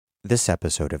This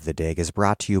episode of The Dig is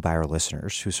brought to you by our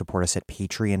listeners who support us at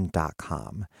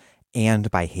patreon.com and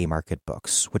by Haymarket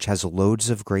Books, which has loads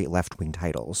of great left-wing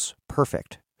titles,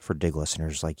 perfect for Dig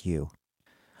listeners like you.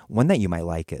 One that you might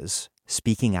like is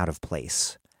Speaking Out of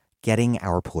Place, Getting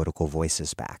Our Political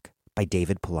Voices Back by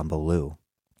David Palumbo Liu.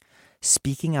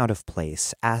 Speaking Out of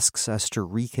Place asks us to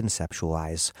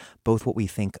reconceptualize both what we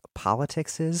think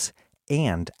politics is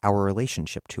and our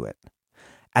relationship to it.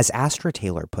 As Astra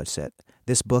Taylor puts it,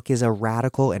 this book is a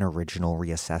radical and original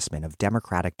reassessment of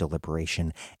democratic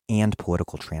deliberation and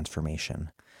political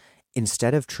transformation.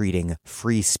 Instead of treating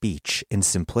free speech in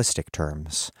simplistic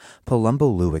terms,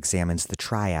 Palumbo Liu examines the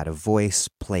triad of voice,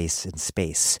 place, and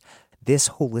space. This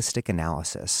holistic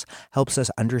analysis helps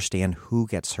us understand who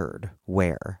gets heard,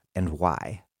 where, and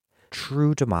why.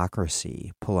 True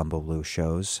democracy, Palumbo Liu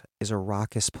shows, is a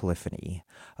raucous polyphony,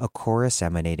 a chorus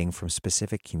emanating from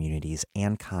specific communities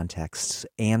and contexts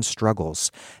and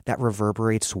struggles that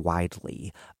reverberates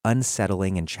widely,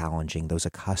 unsettling and challenging those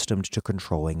accustomed to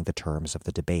controlling the terms of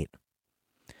the debate.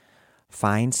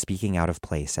 Find Speaking Out of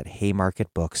Place at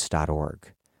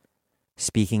haymarketbooks.org.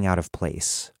 Speaking Out of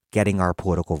Place, Getting Our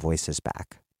Political Voices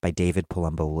Back by David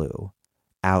Palumbo Liu,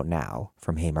 out now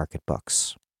from Haymarket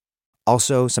Books.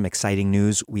 Also, some exciting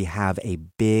news. We have a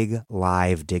big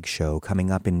live Dig show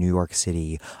coming up in New York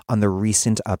City on the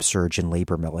recent upsurge in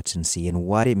labor militancy and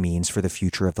what it means for the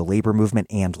future of the labor movement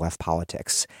and left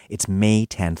politics. It's May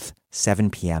 10th, 7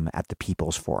 p.m. at the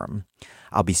People's Forum.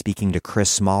 I'll be speaking to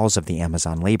Chris Smalls of the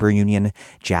Amazon Labor Union,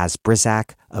 Jazz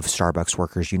Brizak of Starbucks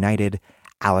Workers United,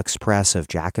 Alex Press of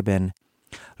Jacobin,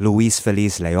 Luis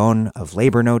Feliz Leon of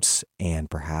Labor Notes, and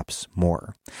perhaps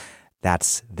more.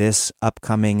 That's this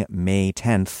upcoming May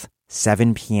 10th,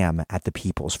 7 p.m. at the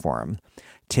People's Forum.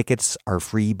 Tickets are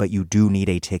free, but you do need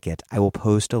a ticket. I will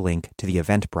post a link to the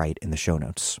Eventbrite in the show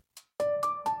notes.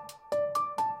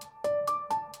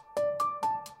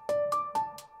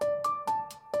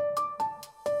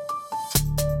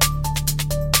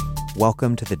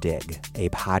 Welcome to The Dig, a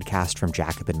podcast from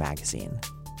Jacobin Magazine.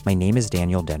 My name is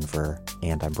Daniel Denver,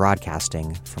 and I'm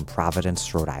broadcasting from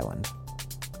Providence, Rhode Island.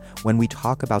 When we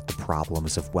talk about the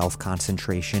problems of wealth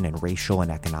concentration and racial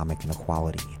and economic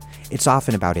inequality, it's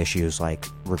often about issues like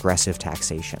regressive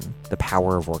taxation, the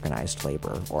power of organized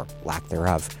labor, or lack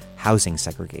thereof, housing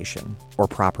segregation, or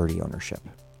property ownership.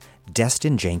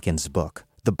 Destin Jenkins' book,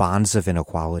 The Bonds of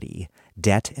Inequality,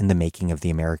 Debt in the Making of the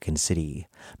American City,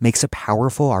 makes a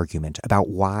powerful argument about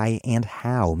why and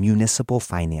how municipal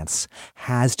finance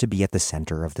has to be at the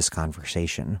center of this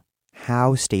conversation.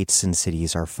 How states and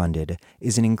cities are funded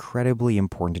is an incredibly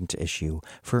important issue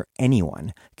for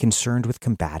anyone concerned with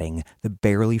combating the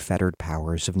barely fettered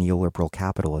powers of neoliberal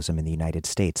capitalism in the United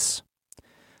States.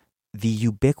 The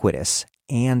ubiquitous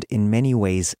and in many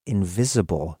ways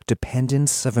invisible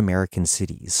dependence of American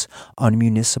cities on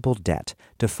municipal debt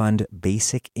to fund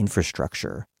basic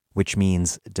infrastructure, which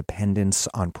means dependence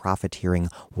on profiteering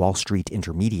Wall Street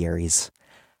intermediaries,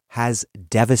 has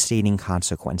devastating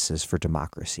consequences for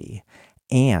democracy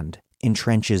and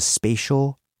entrenches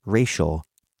spatial, racial,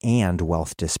 and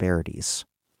wealth disparities.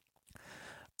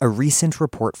 A recent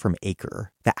report from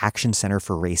ACRE, the Action Center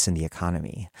for Race in the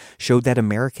Economy, showed that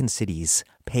American cities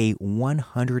pay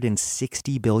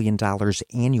 $160 billion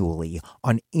annually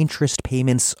on interest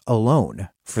payments alone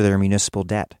for their municipal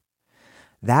debt.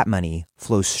 That money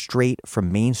flows straight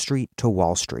from Main Street to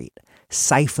Wall Street,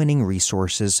 siphoning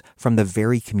resources from the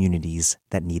very communities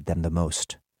that need them the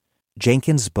most.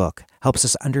 Jenkins' book helps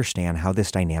us understand how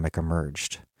this dynamic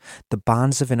emerged. The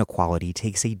Bonds of Inequality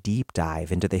takes a deep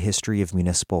dive into the history of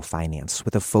municipal finance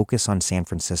with a focus on San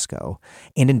Francisco,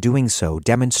 and in doing so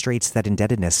demonstrates that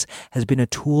indebtedness has been a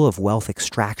tool of wealth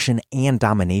extraction and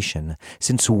domination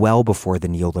since well before the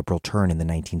neoliberal turn in the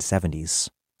 1970s.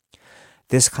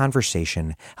 This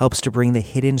conversation helps to bring the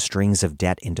hidden strings of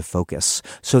debt into focus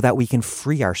so that we can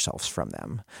free ourselves from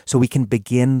them, so we can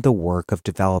begin the work of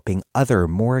developing other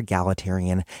more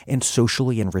egalitarian and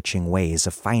socially enriching ways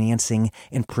of financing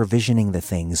and provisioning the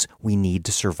things we need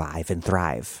to survive and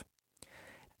thrive.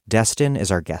 Destin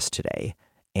is our guest today,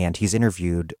 and he's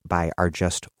interviewed by our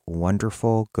just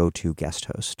wonderful go-to guest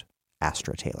host,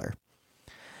 Astra Taylor.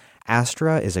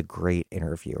 Astra is a great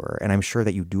interviewer, and I'm sure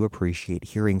that you do appreciate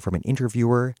hearing from an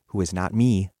interviewer who is not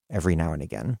me every now and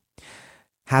again.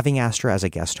 Having Astra as a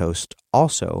guest host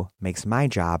also makes my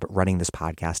job running this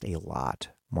podcast a lot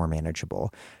more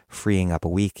manageable, freeing up a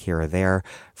week here or there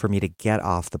for me to get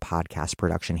off the podcast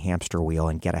production hamster wheel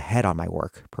and get ahead on my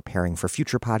work, preparing for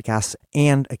future podcasts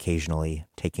and occasionally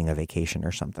taking a vacation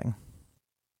or something.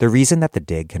 The reason that The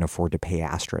Dig can afford to pay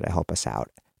Astra to help us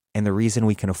out, and the reason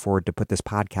we can afford to put this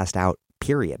podcast out,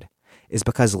 period, is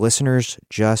because listeners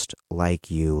just like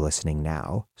you listening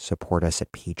now support us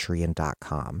at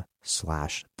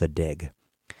patreon.com/thedig.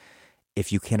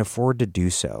 If you can afford to do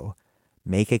so,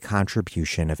 make a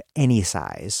contribution of any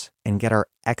size and get our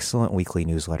excellent weekly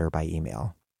newsletter by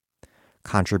email.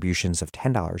 Contributions of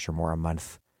 $10 or more a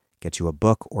month get you a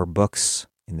book or books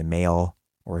in the mail,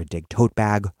 or a Dig tote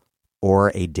bag,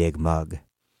 or a Dig mug.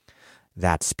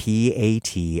 That's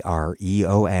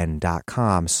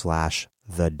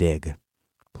patreon.com/thedig.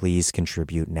 Please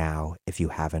contribute now if you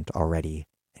haven't already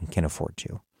and can afford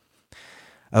to.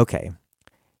 Okay,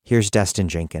 here's Destin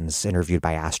Jenkins, interviewed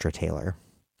by Astra Taylor.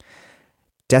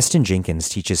 Destin Jenkins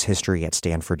teaches history at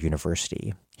Stanford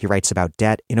University. He writes about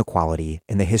debt, inequality,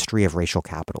 and the history of racial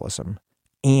capitalism,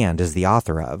 and is the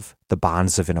author of The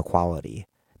Bonds of Inequality,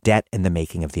 Debt and the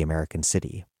Making of the American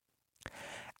City.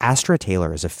 Astra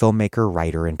Taylor is a filmmaker,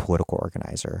 writer, and political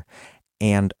organizer,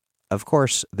 and, of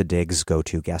course, The Dig's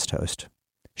go-to guest host.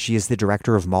 She is the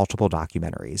director of multiple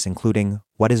documentaries, including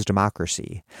What is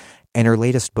Democracy? And her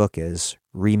latest book is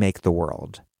Remake the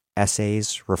World,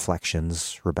 Essays,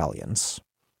 Reflections, Rebellions.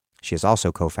 She is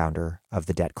also co-founder of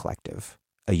the Debt Collective,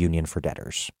 a union for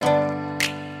debtors.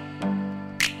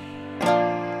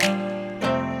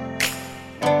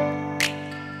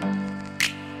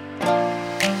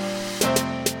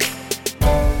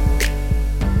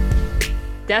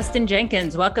 Destin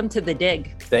Jenkins, welcome to The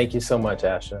Dig. Thank you so much,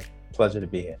 Asha. Pleasure to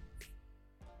be here.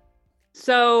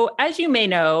 So, as you may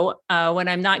know, when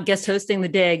I'm not guest hosting The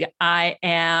Dig, I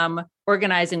am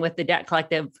organizing with the Debt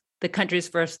Collective, the country's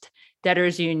first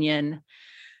debtors union.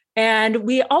 And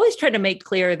we always try to make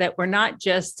clear that we're not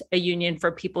just a union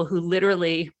for people who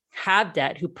literally have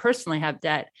debt, who personally have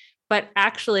debt, but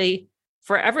actually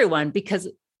for everyone, because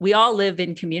we all live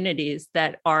in communities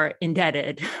that are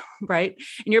indebted, right?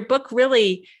 And your book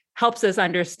really helps us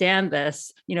understand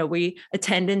this. You know, we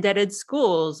attend indebted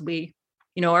schools. We,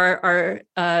 are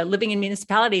living in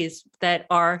municipalities that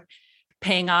are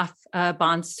paying off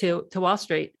bonds to Wall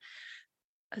Street.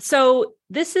 So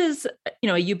this is,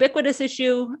 a ubiquitous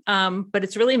issue, but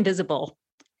it's really invisible.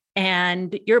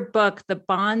 And your book, The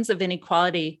Bonds of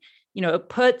Inequality, it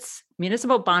puts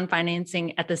municipal bond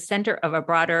financing at the center of a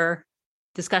broader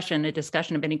discussion, a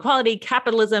discussion of inequality,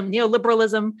 capitalism,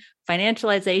 neoliberalism,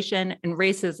 financialization, and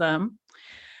racism.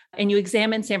 And you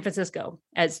examine San Francisco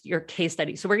as your case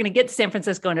study. So we're going to get to San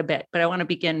Francisco in a bit, but I want to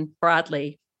begin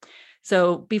broadly.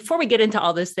 So before we get into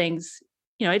all those things,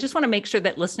 I just want to make sure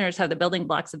that listeners have the building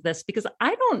blocks of this, because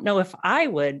I don't know if I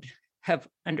would have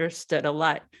understood a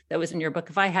lot that was in your book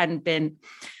if I hadn't been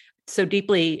so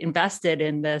deeply invested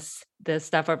in this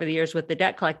stuff over the years with the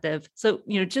Debt Collective. So,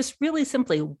 just really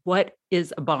simply, what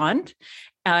is a bond?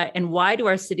 And why do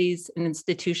our cities and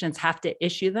institutions have to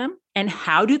issue them? And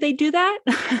how do they do that?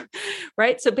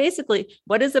 Right? So basically,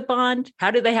 what is a bond?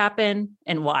 How do they happen?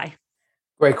 And why?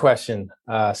 Great question.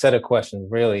 Set of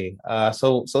questions, really.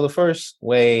 So the first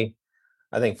way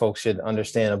I think folks should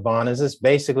understand a bond is it's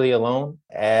basically a loan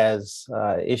as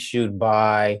issued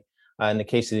by, in the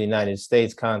case of the United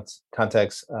States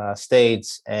context,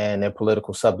 states and their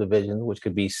political subdivisions, which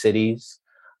could be cities,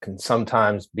 can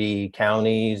sometimes be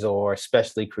counties or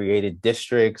specially created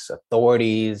districts,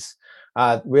 authorities.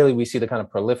 Really, we see the kind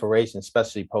of proliferation,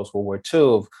 especially post-World War II,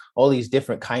 of all these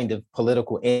different kind of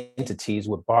political entities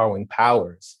with borrowing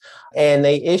powers. And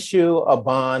they issue a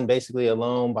bond, basically a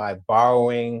loan, by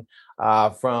borrowing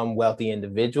from wealthy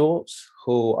individuals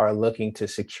who are looking to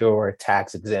secure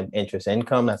tax-exempt interest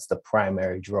income. That's the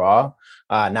primary draw,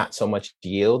 not so much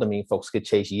yield. I mean, folks could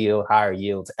chase higher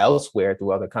yields elsewhere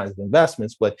through other kinds of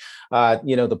investments, but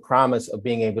the promise of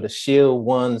being able to shield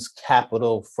one's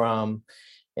capital from,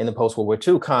 in the post-World War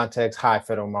II context, high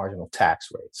federal marginal tax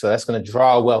rates. So that's going to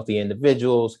draw wealthy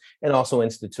individuals and also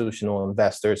institutional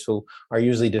investors who are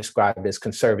usually described as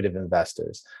conservative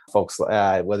investors, folks,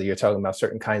 whether you're talking about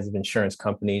certain kinds of insurance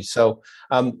companies. So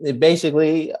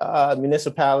basically, a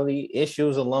municipality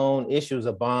issues a loan, issues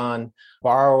a bond,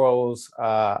 borrows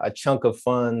a chunk of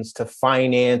funds to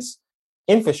finance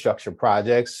infrastructure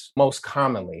projects most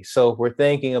commonly. So if we're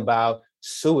thinking about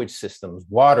sewage systems,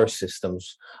 water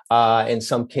systems, in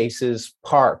some cases,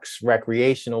 parks,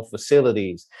 recreational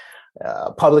facilities,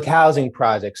 public housing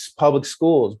projects, public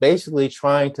schools, basically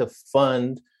trying to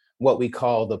fund what we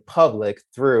call the public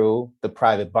through the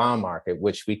private bond market,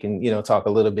 which we can, talk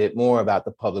a little bit more about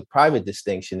the public-private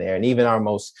distinction there. And even our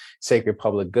most sacred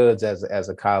public goods, as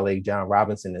a colleague, John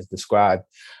Robinson, has described,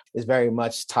 is very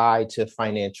much tied to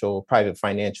private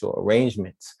financial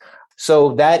arrangements.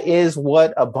 So that is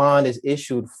what a bond is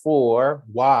issued for.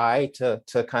 Why? To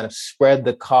kind of spread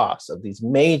the cost of these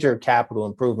major capital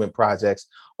improvement projects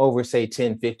over, say,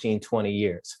 10, 15, 20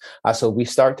 years. So we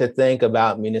start to think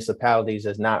about municipalities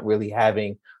as not really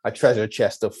having a treasure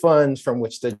chest of funds from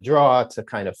which to draw to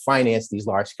kind of finance these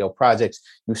large scale projects.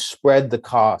 You spread the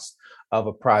cost of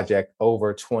a project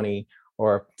over 20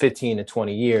 or 15 to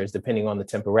 20 years, depending on the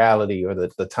temporality or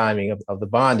the timing of the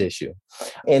bond issue.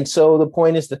 And so the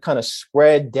point is to kind of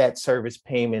spread debt service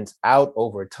payments out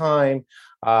over time.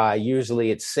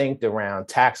 Usually it's synced around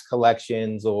tax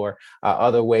collections or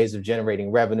other ways of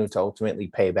generating revenue to ultimately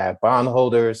pay back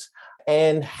bondholders.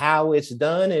 And how it's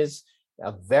done is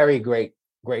a very great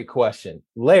question,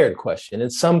 layered question.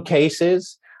 In some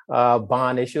cases,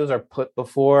 bond issues are put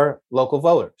before local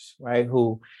voters, right,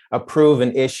 who approve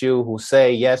an issue, who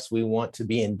say, yes, we want to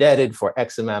be indebted for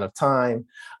X amount of time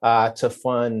to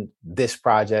fund this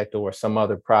project or some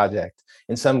other project.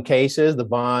 In some cases, the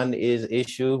bond is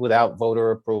issued without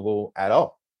voter approval at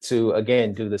all to,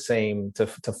 again, do the same, to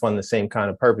fund the same kind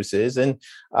of purposes. And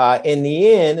in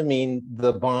the end, I mean,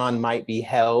 the bond might be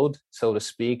held, so to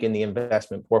speak, in the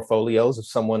investment portfolios of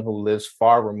someone who lives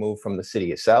far removed from the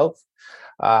city itself.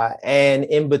 And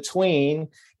in between,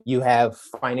 you have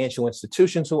financial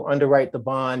institutions who underwrite the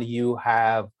bond. You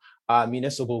have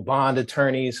municipal bond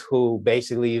attorneys who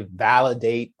basically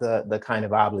validate the kind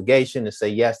of obligation to say,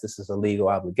 yes, this is a legal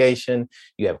obligation.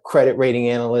 You have credit rating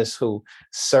analysts who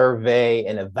survey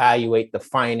and evaluate the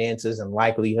finances and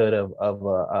likelihood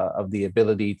of the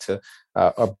ability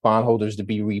of bondholders to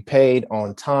be repaid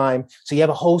on time. So you have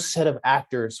a whole set of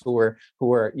actors who are,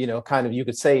 kind of, you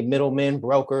could say, middlemen,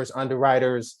 brokers,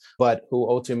 underwriters, but who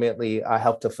ultimately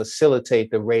help to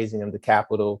facilitate the raising of the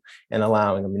capital and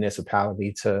allowing a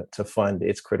municipality to fund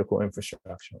its critical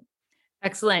infrastructure.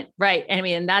 Excellent. Right. I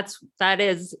mean, that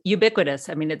is ubiquitous.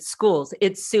 I mean, it's schools,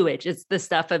 it's sewage, it's the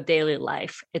stuff of daily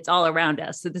life. It's all around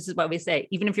us. So this is what we say,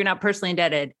 even if you're not personally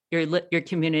indebted, your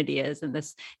community is in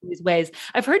these ways.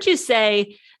 I've heard you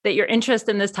say that your interest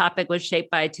in this topic was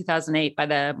shaped by 2008, by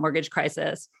the mortgage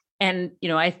crisis. And,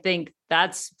 I think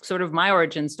that's sort of my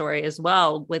origin story as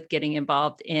well, with getting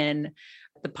involved in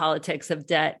the politics of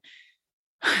debt.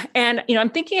 And, I'm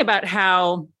thinking about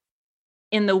how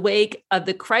in the wake of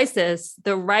the crisis,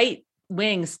 the right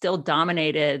wing still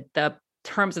dominated the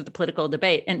terms of the political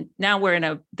debate. And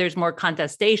now there's more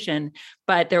contestation,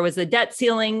 but there was a debt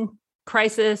ceiling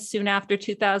crisis soon after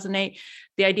 2008.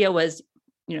 The idea was,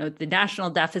 the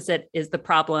national deficit is the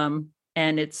problem,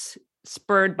 and it's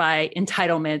spurred by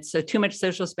entitlements. So too much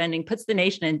social spending puts the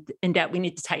nation in debt. We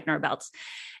need to tighten our belts.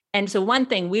 And so one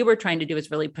thing we were trying to do is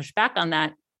really push back on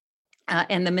that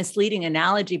and the misleading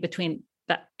analogy between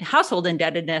the household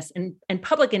indebtedness and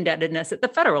public indebtedness at the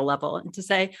federal level, and to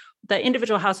say the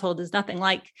individual household is nothing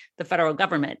like the federal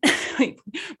government,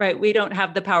 right? We don't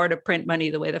have the power to print money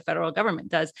the way the federal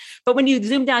government does. But when you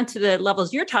zoom down to the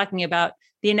levels you're talking about,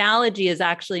 the analogy is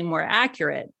actually more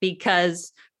accurate,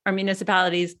 because our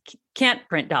municipalities can't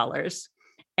print dollars.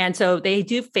 And so they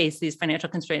do face these financial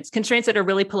constraints that are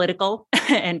really political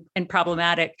and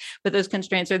problematic, but those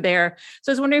constraints are there.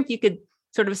 So I was wondering if you could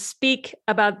sort of speak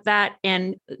about that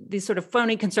and the sort of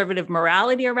phony conservative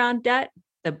morality around debt,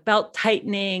 the belt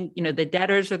tightening, the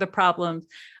debtors are the problems,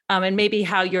 and maybe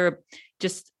how you're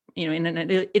just, in an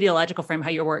ideological frame, how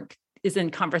your work is in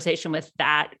conversation with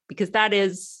that, because that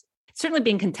is certainly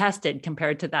being contested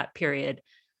compared to that period,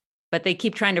 but they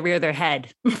keep trying to rear their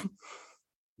head.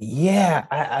 Yeah,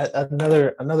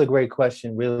 another great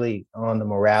question, really, on the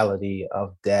morality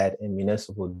of debt and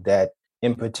municipal debt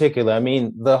in particular. I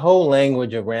mean, the whole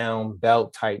language around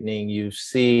belt tightening, you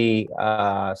see,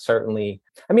 certainly,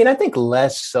 I mean, I think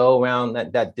less so around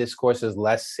that discourse is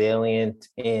less salient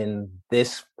in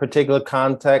this particular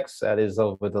context. That is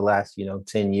over the last,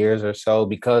 10 years or so,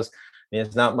 because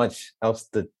there's not much else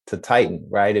to tighten,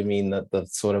 right? I mean, the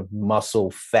sort of muscle,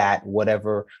 fat,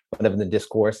 whatever the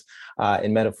discourse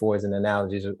in metaphors and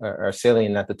analogies are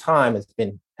salient at the time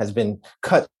has been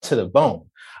cut to the bone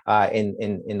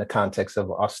in the context of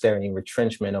austerity and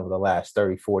retrenchment over the last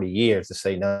 30, 40 years, to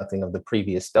say nothing of the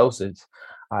previous dosage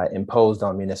imposed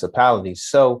on municipalities.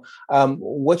 So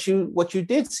what you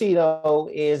did see, though,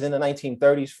 is in the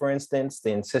 1930s, for instance,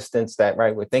 the insistence that,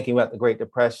 right, we're thinking about the Great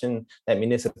Depression, that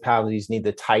municipalities need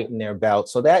to tighten their belt.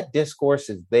 So that discourse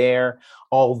is there,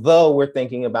 although we're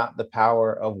thinking about the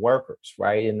power of workers,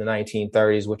 right? In the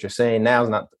 1930s, what you're saying now is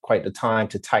not quite the time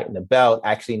to tighten the belt.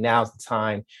 Actually, now's the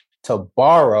time to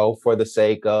borrow for the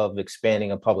sake of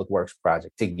expanding a public works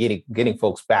project, to getting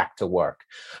folks back to work.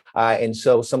 And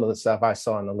so some of the stuff I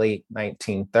saw in the late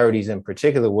 1930s in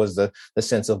particular was the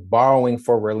sense of borrowing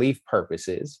for relief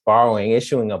purposes,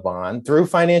 issuing a bond through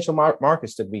financial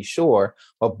markets to be sure,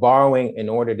 but borrowing in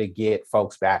order to get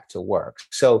folks back to work.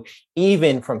 So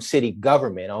even from city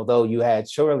government, although you had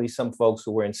surely some folks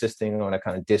who were insisting on a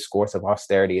kind of discourse of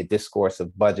austerity, a discourse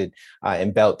of budget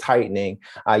and belt tightening,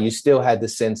 you still had the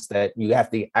sense that you have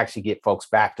to actually get folks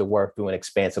back to work through an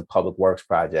expansive public works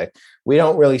project. We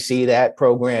don't really see that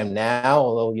program now,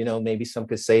 although, maybe some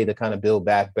could say the kind of Build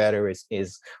Back Better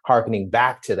is harkening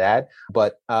back to that.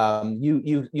 But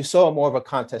you saw more of a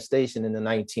contestation in the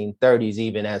 1930s,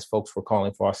 even as folks were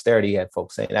calling for austerity. You had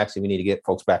folks saying, actually, we need to get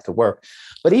folks back to work.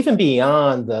 But even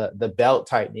beyond the belt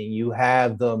tightening, you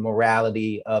have the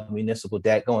morality of municipal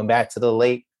debt going back to the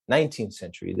late 19th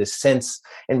century, this sense,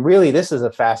 and really this is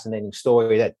a fascinating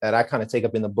story that I kind of take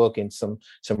up in the book and some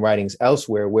writings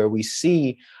elsewhere, where we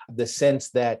see the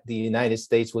sense that the United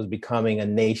States was becoming a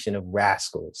nation of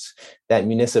rascals, that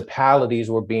municipalities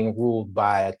were being ruled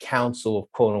by a council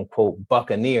of quote unquote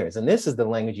buccaneers. And this is the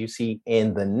language you see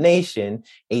in The Nation,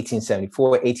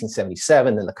 1874,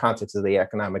 1877, in the context of the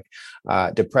economic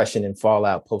depression and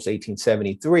fallout post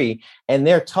 1873. And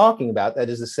they're talking about, that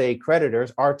is to say,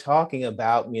 creditors are talking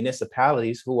about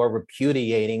municipalities who are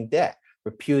repudiating debt,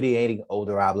 repudiating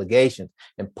older obligations,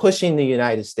 and pushing the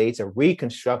United States, a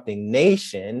reconstructing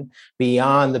nation,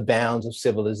 beyond the bounds of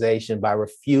civilization by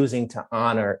refusing to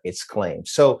honor its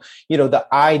claims. So, the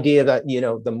idea that,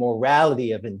 the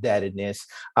morality of indebtedness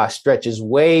stretches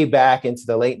way back into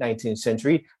the late 19th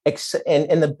century.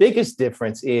 And the biggest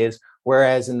difference is,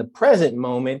 whereas in the present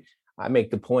moment, I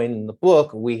make the point in the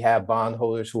book, we have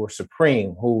bondholders who are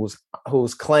supreme,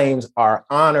 whose claims are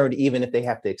honored, even if they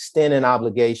have to extend an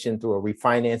obligation through a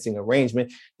refinancing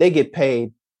arrangement. They get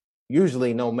paid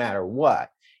usually no matter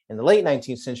what. In the late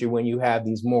 19th century, when you have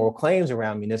these moral claims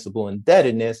around municipal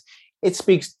indebtedness, it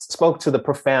spoke to the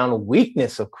profound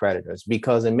weakness of creditors,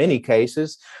 because in many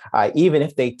cases, even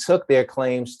if they took their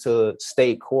claims to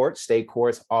state courts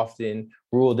often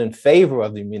ruled in favor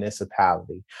of the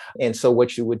municipality. And so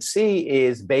what you would see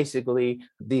is basically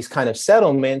these kind of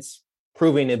settlements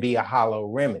proving to be a hollow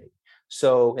remedy.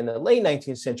 So in the late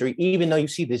 19th century, even though you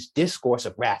see this discourse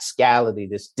of rascality,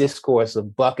 this discourse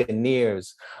of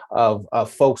buccaneers,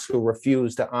 of folks who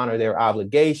refuse to honor their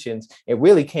obligations, it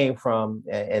really came from,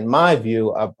 in my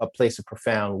view, a place of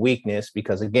profound weakness,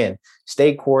 because, again,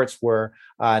 state courts were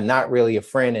not really a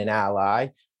friend and ally.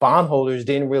 Bondholders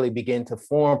didn't really begin to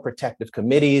form protective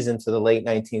committees into the late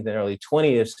 19th and early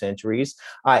 20th centuries.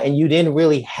 And you didn't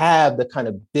really have the kind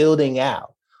of building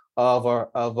out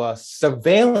of a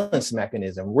surveillance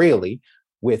mechanism, really,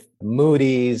 with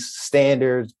Moody's,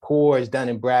 Standards, Poor's,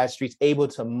 Dun & Bradstreet's, able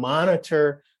to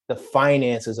monitor the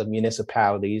finances of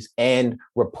municipalities and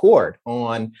report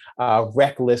on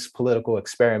reckless political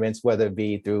experiments, whether it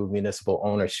be through municipal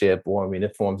ownership or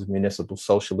forms of municipal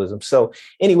socialism. So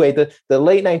anyway, the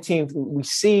late 19th, we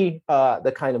see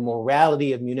the kind of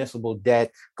morality of municipal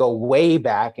debt go way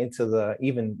back into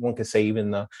one could say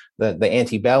even the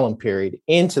antebellum period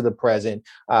into the present.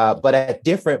 But at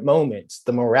different moments,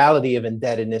 the morality of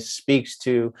indebtedness speaks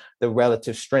to the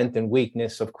relative strength and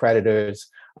weakness of creditors,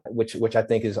 which I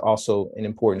think is also an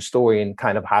important story in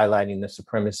kind of highlighting the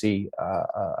supremacy,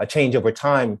 a change over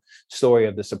time story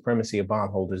of the supremacy of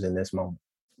bondholders in this moment.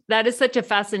 That is such a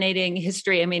fascinating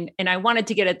history. I mean, and I wanted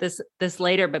to get at this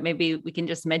later, but maybe we can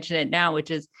just mention it now,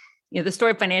 which is, the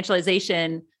story of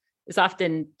financialization is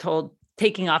often told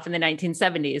taking off in the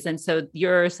 1970s. And so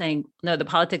you're saying, no, the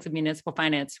politics of municipal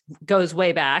finance goes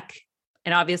way back.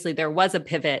 And obviously there was a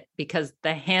pivot because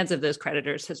the hands of those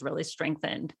creditors has really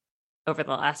strengthened over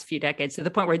the last few decades, to the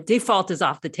point where default is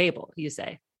off the table, you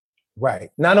say.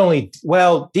 Right. Not only,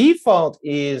 defaults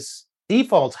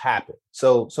happen.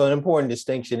 So an important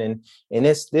distinction, and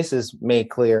this is made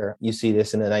clear, you see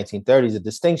this in the 1930s, a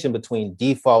distinction between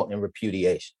default and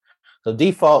repudiation. So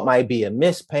default might be a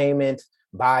missed payment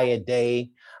by a day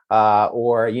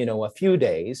or, a few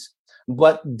days.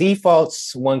 But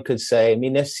defaults, one could say,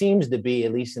 there seems to be,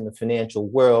 at least in the financial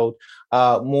world,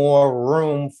 more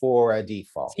room for a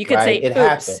default. You could say,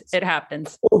 it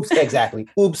happens. Oops, exactly.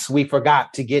 Oops, we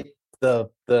forgot to get the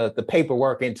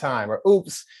paperwork in time. Or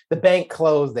oops, the bank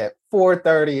closed at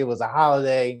 4:30. It was a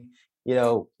holiday.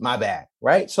 My bad,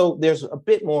 right? So there's a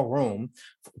bit more room,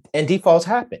 and defaults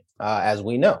happen, as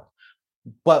we know.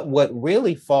 But what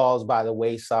really falls by the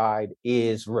wayside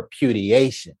is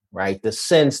repudiation, right? The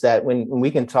sense that when we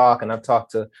can talk, and I've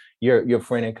talked to your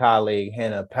friend and colleague,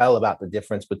 Hannah Appel, about the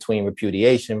difference between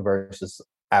repudiation versus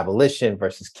abolition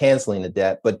versus canceling the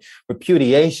debt, but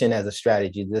repudiation as a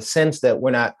strategy, the sense that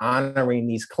we're not honoring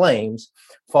these claims,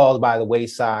 falls by the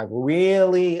wayside.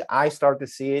 Really, I start to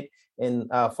see it in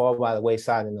fall by the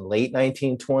wayside in the late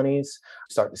 1920s.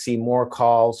 Start to see more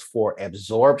calls for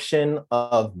absorption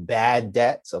of bad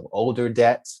debts, of older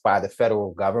debts by the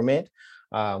federal government.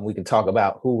 We can talk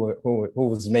about who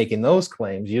was making those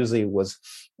claims. Usually it was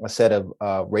a set of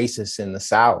racists in the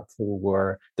South who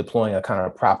were deploying a kind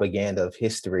of propaganda of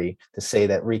history to say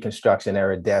that Reconstruction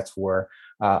era debts were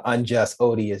unjust,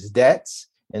 odious debts,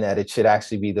 and that it should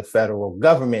actually be the federal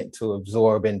government to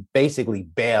absorb and basically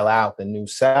bail out the New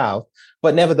South.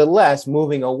 But nevertheless,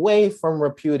 moving away from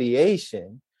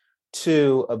repudiation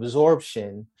to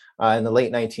absorption in the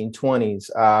late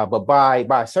 1920s, but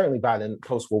by certainly by the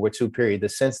post-World War II period, the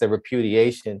sense that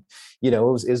repudiation,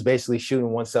 is basically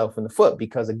shooting oneself in the foot,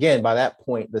 because again, by that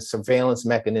point, the surveillance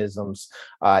mechanisms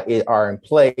are in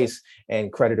place,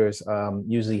 and creditors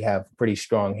usually have a pretty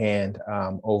strong hand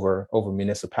over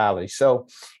municipalities. So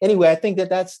anyway, I think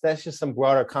that's just some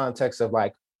broader context of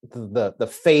like the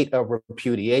fate of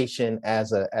repudiation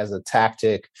as a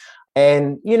tactic.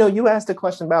 And, you asked a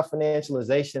question about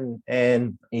financialization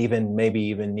and maybe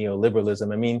even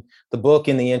neoliberalism. I mean, the book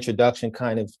in the introduction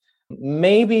kind of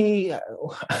maybe,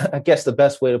 I guess the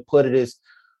best way to put it is,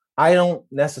 I don't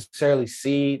necessarily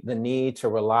see the need to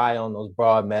rely on those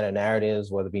broad meta narratives,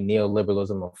 whether it be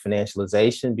neoliberalism or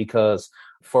financialization, because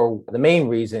for the main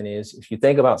reason is, if you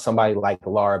think about somebody like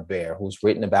Laura Baer, who's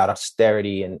written about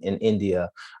austerity in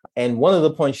India, and one of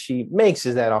the points she makes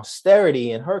is that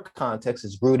austerity in her context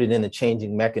is rooted in the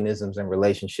changing mechanisms and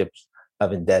relationships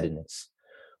of indebtedness,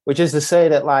 which is to say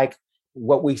that like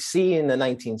what we see in the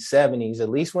 1970s, at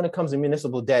least when it comes to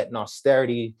municipal debt and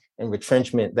austerity and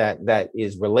retrenchment that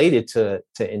is related to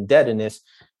indebtedness,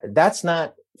 that's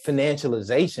not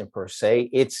financialization per se.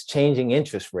 It's changing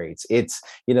interest rates. It's,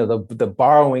 the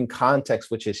borrowing context,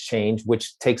 which has changed,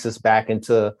 which takes us back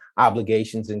into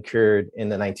obligations incurred in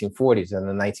the 1940s and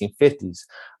the 1950s,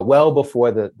 well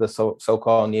before the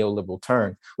so-called neoliberal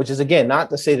turn, which is, again, not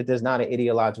to say that there's not an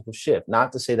ideological shift,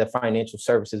 not to say that financial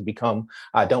services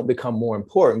don't become more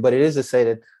important, but it is to say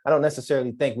that I don't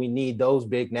necessarily think we need those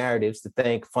big narratives to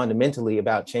think fundamentally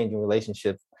about changing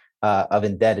relationships of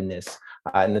indebtedness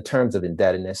in the terms of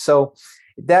indebtedness. So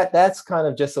that's kind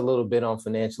of just a little bit on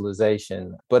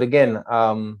financialization. But again,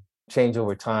 change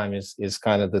over time is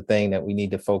kind of the thing that we need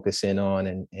to focus in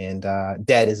on. And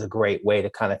debt is a great way to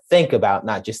kind of think about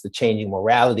not just the changing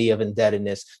morality of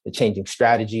indebtedness, the changing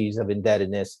strategies of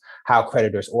indebtedness, how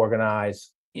creditors organize.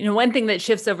 One thing that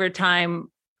shifts over time,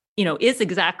 is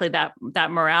exactly that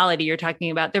morality you're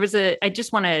talking about. I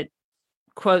just want to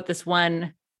quote this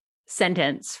one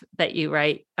sentence that you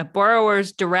write: a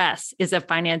borrower's duress is a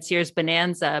financier's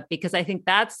bonanza, because I think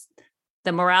that's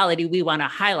the morality we want to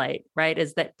highlight, right?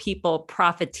 Is that people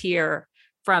profiteer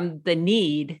from the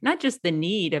need, not just the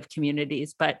need of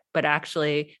communities, but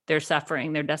actually their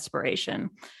suffering, their desperation.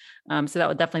 So that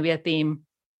would definitely be a theme.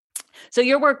 So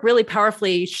your work really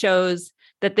powerfully shows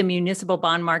that the municipal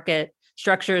bond market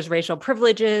structures racial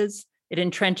privileges, it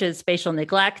entrenches spatial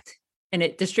neglect, and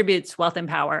it distributes wealth and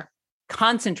power,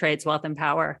 concentrates wealth and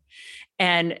power.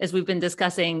 And as we've been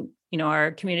discussing,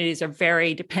 our communities are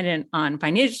very dependent on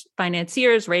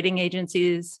financiers, rating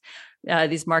agencies,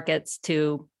 these markets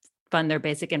to fund their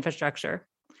basic infrastructure.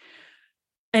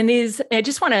 And I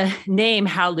just want to name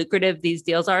how lucrative these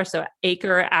deals are. So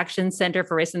Acre Action Center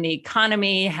for Race and the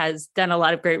Economy has done a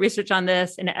lot of great research on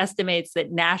this, and it estimates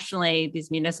that nationally, these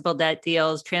municipal debt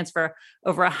deals transfer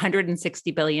over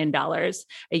 $160 billion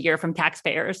a year from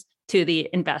taxpayers to the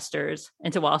investors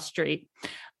and to Wall Street.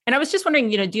 And I was just wondering,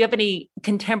 do you have any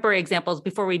contemporary examples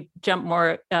before we jump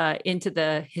more into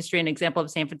the history and example of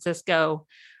San Francisco?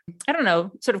 I don't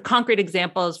know, sort of concrete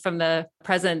examples from the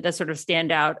present that sort of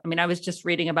stand out. I mean, I was just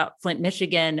reading about Flint,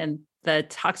 Michigan, and the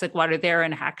toxic water there,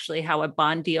 and actually how a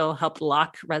bond deal helped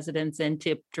lock residents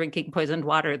into drinking poisoned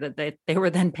water that they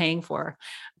were then paying for.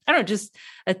 I don't know, just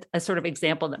a sort of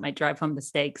example that might drive home the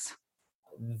stakes.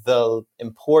 The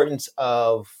importance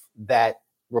of that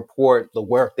report, the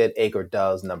work that Acre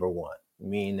does, number one. I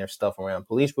mean, there's stuff around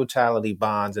police brutality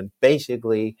bonds and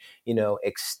basically,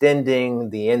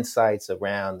 extending the insights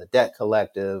around the debt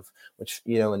collective, which,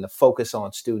 and the focus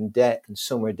on student debt,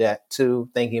 consumer debt, to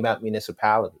thinking about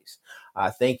municipalities,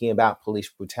 thinking about police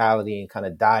brutality, and kind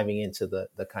of diving into the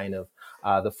kind of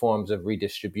the forms of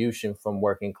redistribution from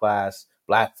working class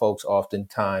Black folks,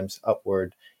 oftentimes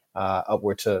upward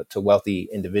to wealthy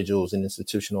individuals and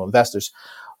institutional investors.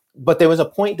 But there was a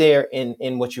point there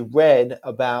in what you read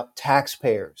about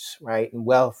taxpayers, right, and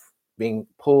wealth being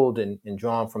pulled and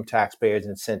drawn from taxpayers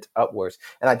and sent upwards.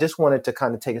 And I just wanted to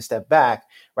kind of take a step back,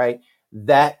 right?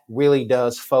 That really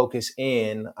does focus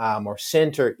in or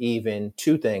center even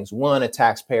two things. One, a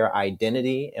taxpayer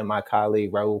identity. And my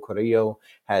colleague Raul Carrillo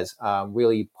has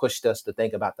really pushed us to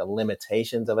think about the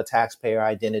limitations of a taxpayer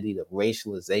identity, the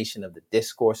racialization of the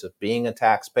discourse of being a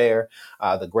taxpayer.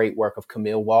 The great work of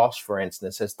Camille Walsh, for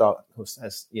instance, has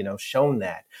shown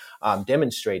that,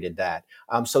 demonstrated that.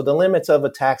 So the limits of a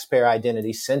taxpayer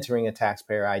identity, centering a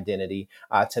taxpayer identity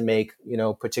to make,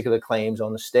 particular claims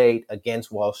on the state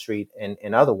against Wall Street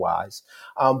and otherwise.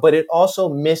 But it also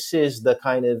misses the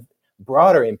kind of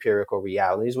broader empirical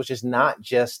realities, which is not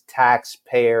just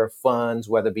taxpayer funds,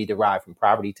 whether it be derived from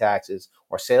property taxes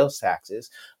or sales taxes,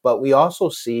 but we also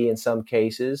see in some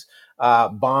cases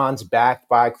bonds backed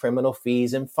by criminal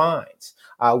fees and fines,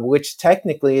 which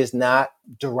technically is not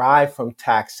derived from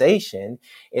taxation.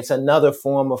 It's another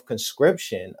form of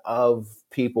conscription of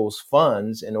people's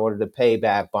funds in order to pay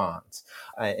back bonds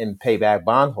and pay back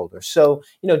bondholders. So,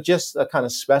 just to kind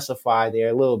of specify there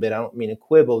a little bit, I don't mean to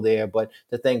quibble there, but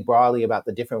to think broadly about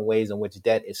the different ways in which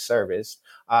debt is serviced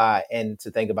and to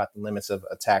think about the limits of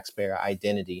a taxpayer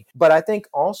identity. But I think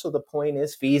also the point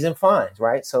is fees and fines,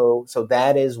 right? So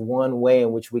that is one way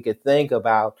in which we could think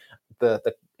about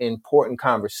the important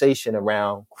conversation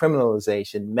around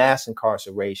criminalization, mass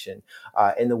incarceration,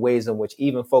 and the ways in which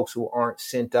even folks who aren't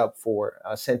sent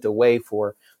away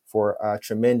for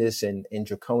tremendous and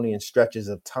draconian stretches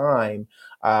of time,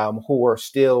 who are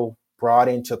still brought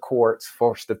into courts,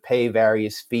 forced to pay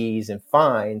various fees and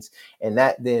fines, and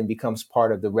that then becomes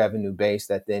part of the revenue base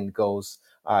that then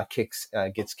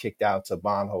gets kicked out to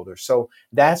bondholders. So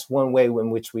that's one way in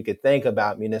which we could think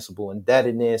about municipal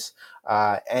indebtedness,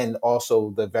 and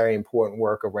also the very important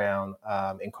work around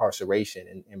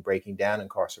incarceration and breaking down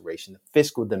incarceration, the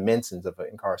fiscal dimensions of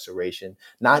incarceration,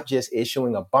 not just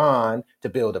issuing a bond to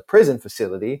build a prison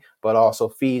facility, but also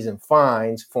fees and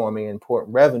fines forming an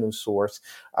important revenue source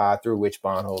through which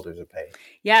bondholders are paid.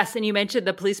 Yes, and you mentioned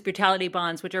the police brutality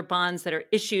bonds, which are bonds that are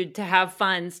issued to have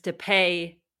funds to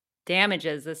pay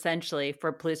damages essentially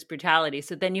for police brutality.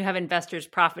 So then you have investors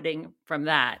profiting from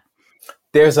that.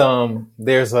 There's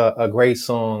a great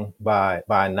song by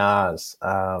Nas.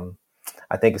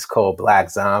 I think it's called Black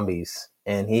Zombies.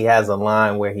 And he has a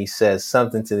line where he says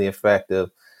something to the effect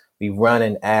of, we run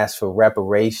and ask for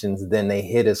reparations, then they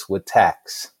hit us with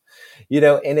tax. And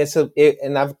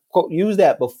and I've used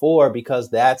that before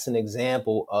because that's an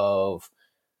example of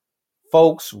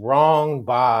folks wronged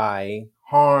by,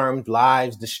 harmed,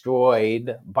 lives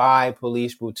destroyed by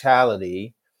police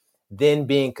brutality, then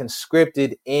being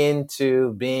conscripted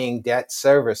into being debt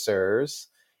servicers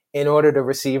in order to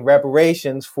receive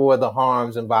reparations for the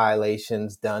harms and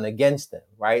violations done against them,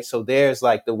 right? So there's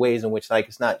like the ways in which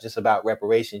it's not just about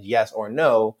reparations, yes or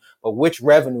no, but which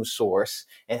revenue source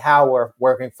and how are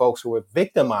working folks who were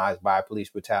victimized by police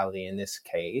brutality in this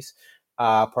case,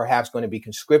 perhaps going to be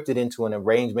conscripted into an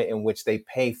arrangement in which they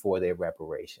pay for their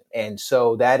reparation. And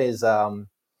so that is,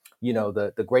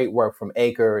 the great work from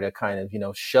Acre to kind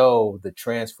of, show the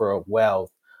transfer of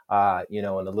wealth, and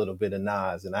a little bit of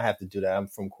Nas. And I have to do that. I'm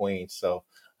from Queens, so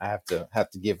I have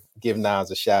to give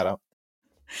Nas a shout out.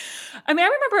 I mean, I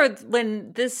remember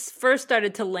when this first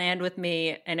started to land with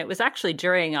me, and it was actually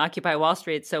during Occupy Wall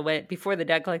Street. So before the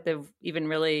Debt Collective even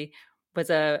really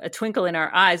was a twinkle in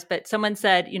our eyes, but someone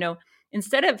said,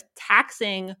 instead of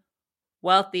taxing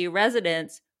wealthy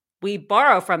residents, we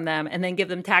borrow from them and then give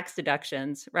them tax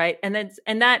deductions, right? And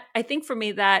that, I think for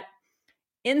me, that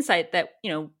insight that,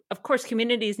 of course,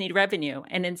 communities need revenue.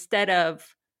 And instead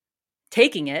of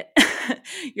taking it,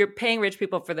 you're paying rich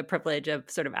people for the privilege of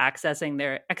sort of accessing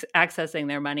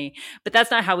their money. But that's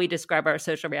not how we describe our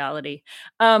social reality.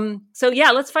 So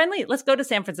yeah, let's go to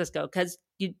San Francisco, because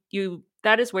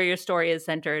that is where your story is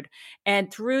centered.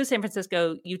 And through San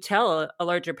Francisco, you tell a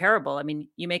larger parable. I mean,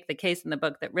 you make the case in the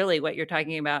book that really what you're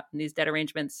talking about in these debt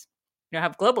arrangements,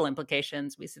 have global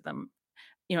implications. We see them,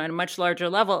 on a much larger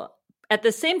level. At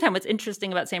the same time, what's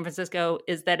interesting about San Francisco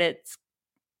is that it's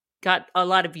got a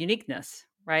lot of uniqueness,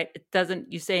 right? It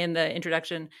doesn't, you say in the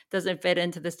introduction, doesn't fit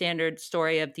into the standard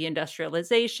story of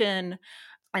deindustrialization.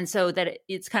 And so that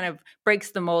it's kind of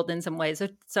breaks the mold in some ways.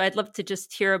 So I'd love to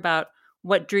just hear about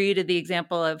what drew you to the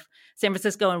example of San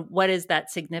Francisco and what is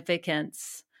that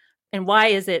significance and why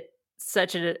is it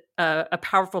such a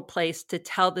powerful place to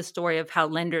tell the story of how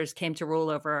lenders came to rule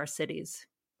over our cities?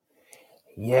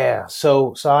 Yeah.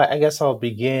 So I guess I'll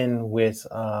begin with,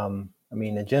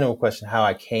 the general question, how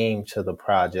I came to the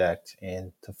project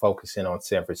and to focus in on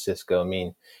San Francisco.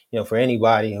 For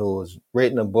anybody who's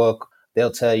written a book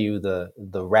they'll tell you the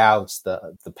routes,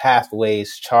 the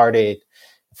pathways charted,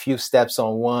 a few steps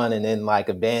on one, and then like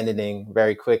abandoning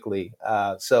very quickly.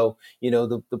 So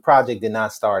the project did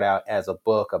not start out as a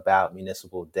book about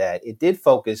municipal debt. It did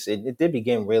focus. It did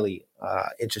begin really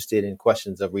interested in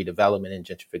questions of redevelopment and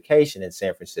gentrification in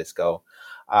San Francisco.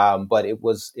 But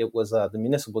the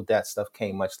municipal debt stuff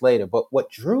came much later. But what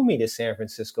drew me to San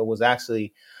Francisco was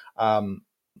actually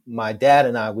my dad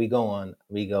and I. We go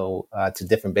to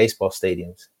different baseball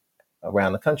stadiums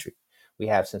around the country. We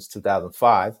have since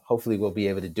 2005. Hopefully, we'll be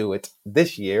able to do it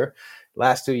this year.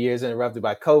 Last 2 years interrupted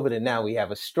by COVID, and now we have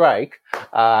a strike,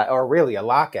 or really a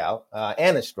lockout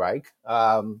and a strike.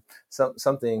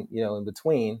 Something in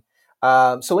between.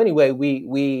 So anyway,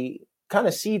 we kind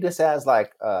of see this as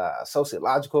like a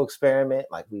sociological experiment.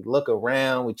 Like we look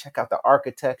around, we check out the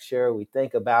architecture, we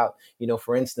think about,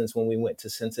 for instance, when we went to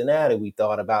Cincinnati, we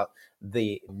thought about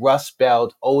the Rust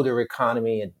Belt, older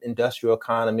economy and industrial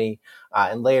economy.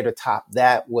 And layered atop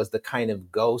that was the kind of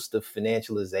ghost of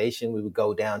financialization. We would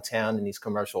go downtown and these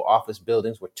commercial office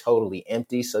buildings were totally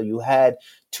empty. So you had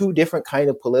two different kind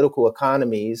of political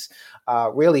economies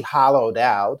really hollowed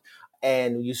out.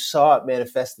 And you saw it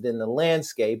manifested in the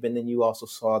landscape. And then you also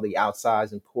saw the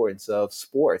outsized importance of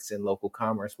sports and local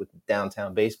commerce with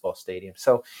downtown baseball stadiums.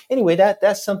 So anyway,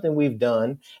 that's something we've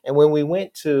done. And when we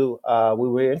went we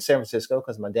were in San Francisco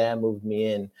because my dad moved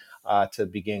me in to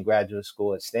begin graduate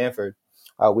school at Stanford.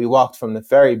 We walked from the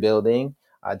Ferry Building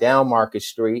down Market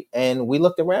Street, and we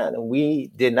looked around, and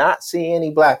we did not see any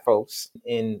Black folks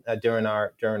during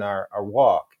our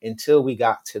walk until we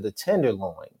got to the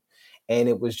Tenderloin. And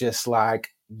it was just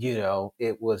like,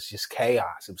 it was just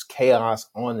chaos. It was chaos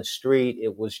on the street.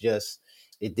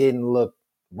 It didn't look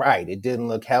right. It didn't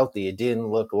look healthy. It didn't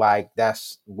look like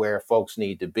that's where folks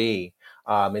need to be.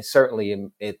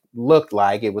 It looked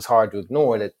like it was hard to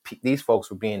ignore that these folks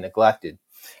were being neglected.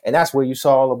 And that's where you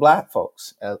saw all the Black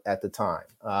folks at the time.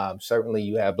 Certainly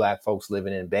you have Black folks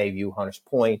living in Bayview, Hunters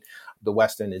Point, the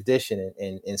Western Addition,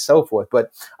 and so forth.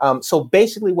 But so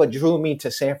basically what drew me to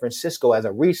San Francisco as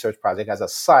a research project, as a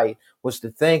site, was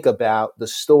to think about the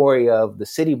story of the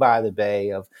city by the bay,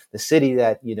 of the city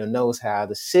that, knows how,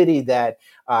 the city that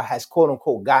has, quote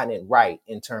unquote, gotten it right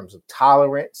in terms of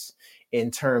tolerance, in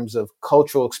terms of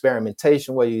cultural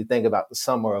experimentation, whether you think about the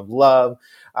Summer of Love,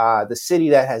 the city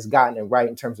that has gotten it right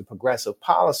in terms of progressive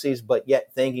policies, but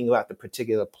yet thinking about the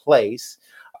particular place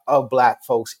of Black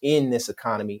folks in this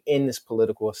economy, in this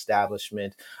political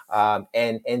establishment,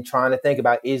 and trying to think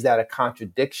about, is that a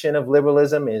contradiction of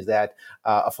liberalism? Is that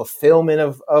a fulfillment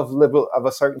of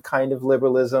a certain kind of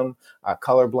liberalism,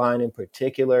 colorblind in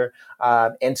particular?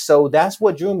 And so that's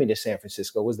what drew me to San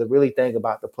Francisco, was to really think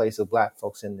about the place of Black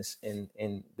folks in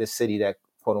this city that,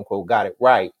 quote unquote, got it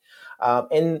right.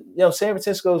 And San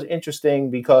Francisco is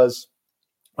interesting because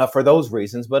for those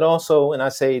reasons, but also, and I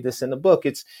say this in the book,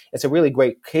 it's a really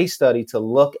great case study to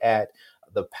look at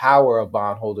the power of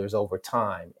bondholders over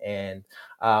time and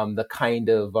the kind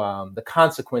of the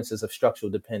consequences of structural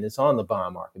dependence on the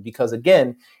bond market. Because again,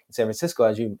 in San Francisco,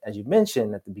 as you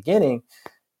mentioned at the beginning,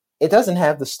 it doesn't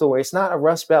have the story. It's not a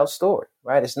Rust Belt story,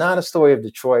 right? It's not a story of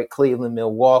Detroit, Cleveland,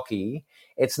 Milwaukee.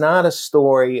 It's not a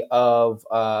story of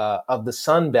the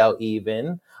Sun Belt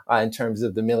even. In terms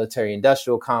of the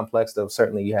military-industrial complex, though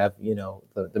certainly you have,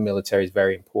 the military is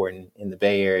very important in the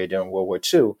Bay Area during World War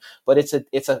II. But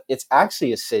it's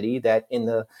actually a city that in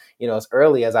the, as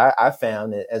early as I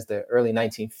found it, as the early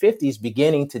 1950s,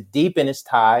 beginning to deepen its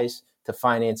ties to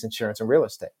finance, insurance, and real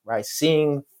estate, right?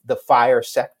 Seeing the FIRE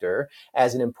sector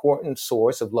as an important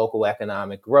source of local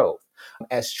economic growth,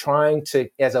 as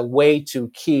a way to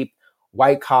keep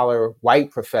white-collar white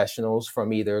professionals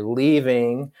from either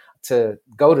leaving to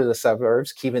go to the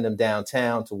suburbs, keeping them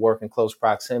downtown to work in close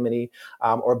proximity,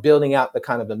 or building out the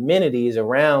kind of amenities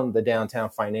around the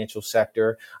downtown financial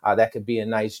sector that could be a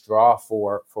nice draw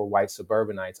for white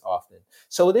suburbanites often.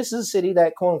 So this is a city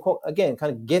that, quote unquote, again,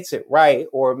 kind of gets it right,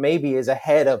 or maybe is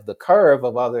ahead of the curve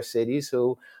of other cities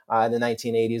who in the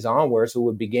 1980s onwards, who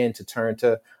would begin to turn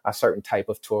to a certain type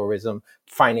of tourism,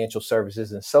 financial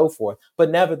services, and so forth.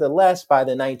 But nevertheless, by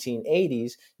the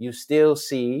 1980s, you still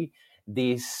see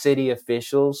these city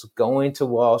officials going to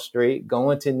Wall Street,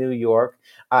 going to New York,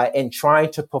 and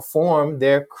trying to perform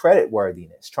their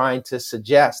creditworthiness, trying to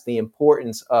suggest the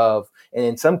importance of, and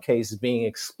in some cases being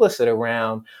explicit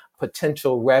around,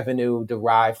 potential revenue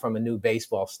derived from a new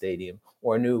baseball stadium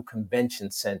or a new convention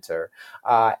center.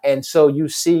 And so you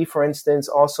see, for instance,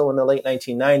 also in the late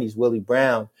 1990s, Willie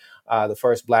Brown, the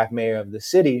first Black mayor of the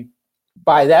city.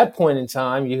 By that point in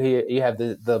time, you have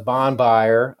the bond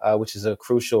buyer, which is a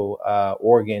crucial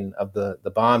organ of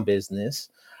the bond business,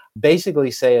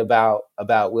 basically say about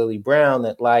Willie Brown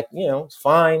that, like, it's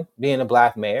fine being a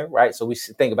black mayor, right? So we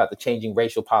think about the changing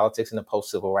racial politics in the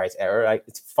post-civil rights era. Like,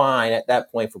 it's fine at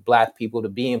that point for black people to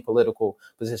be in political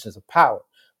positions of power.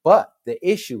 But the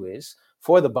issue is,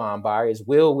 for the bond buyer, is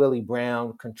will Willie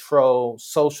Brown control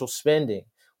social spending?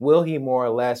 Will he more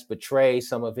or less betray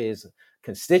some of his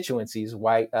constituencies,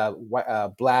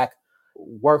 black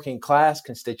working class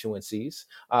constituencies,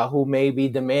 who may be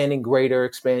demanding greater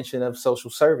expansion of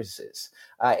social services?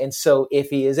 And so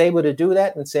if he is able to do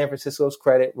that, then San Francisco's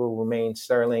credit will remain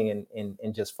sterling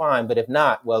and just fine. But if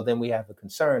not, well, then we have a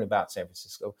concern about San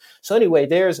Francisco. So anyway,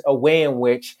 there's a way in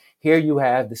which here you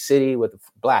have the city with a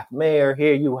black mayor.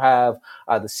 Here you have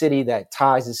the city that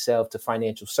ties itself to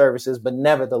financial services, but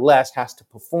nevertheless has to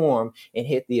perform and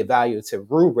hit the evaluative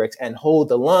rubrics and hold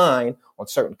the line on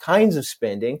certain kinds of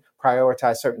spending,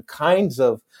 prioritize certain kinds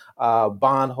of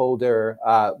bondholder,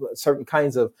 certain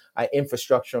kinds of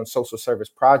infrastructure and social service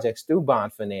projects through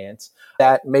bond finance.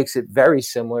 That makes it very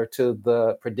similar to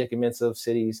the predicaments of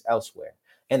cities elsewhere.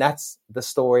 And that's the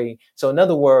story. So in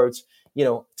other words,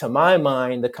 to my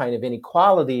mind, the kind of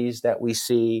inequalities that we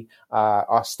see,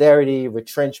 austerity,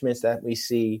 retrenchments that we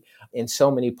see in so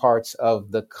many parts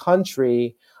of the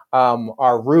country,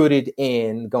 are rooted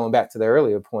in, going back to the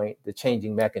earlier point, the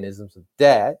changing mechanisms of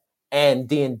debt and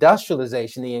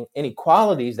deindustrialization. The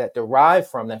inequalities that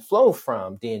flow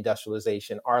from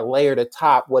deindustrialization are layered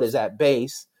atop what is at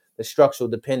base the structural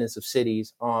dependence of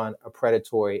cities on a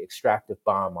predatory extractive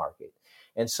bond market.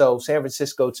 And so San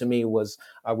Francisco, to me, was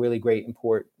a really great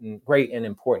and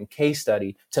important case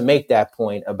study to make that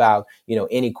point about,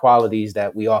 inequalities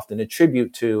that we often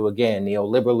attribute to, again,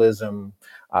 neoliberalism,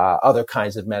 other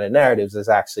kinds of meta narratives, is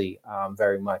actually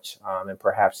very much and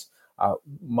perhaps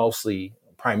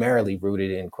primarily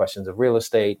rooted in questions of real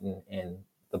estate and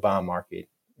the bond market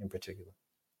in particular.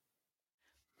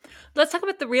 Let's talk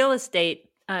about the real estate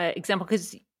example,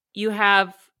 because you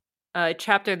have a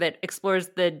chapter that explores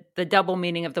the double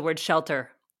meaning of the word shelter,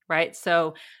 right?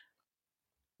 So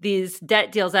these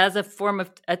debt deals as a form of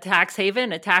a tax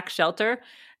haven, a tax shelter,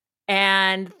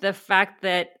 and the fact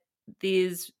that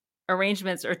these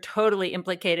arrangements are totally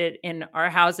implicated in our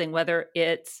housing, whether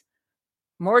it's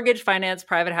mortgage finance,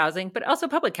 private housing, but also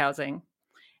public housing.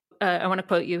 I want to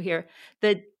quote you here.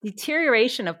 The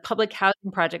deterioration of public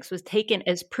housing projects was taken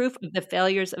as proof of the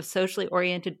failures of socially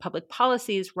oriented public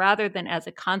policies rather than as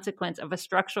a consequence of a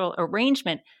structural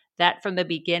arrangement that from the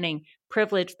beginning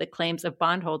privileged the claims of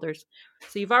bondholders.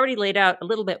 So you've already laid out a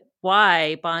little bit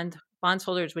why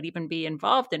bondholders would even be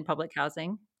involved in public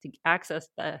housing to access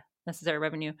the necessary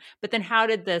revenue. But then how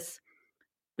did this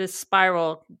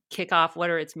spiral kick off?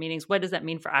 What are its meanings? What does that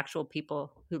mean for actual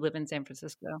people who live in San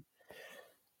Francisco?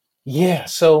 Yeah,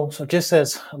 so just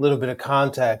as a little bit of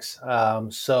context,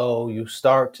 so you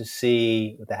start to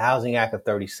see the Housing Act of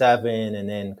 37, and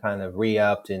then kind of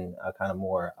re-upped in a kind of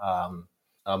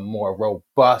a more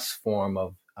robust form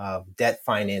of debt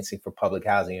financing for public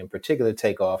housing, in particular,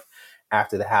 take off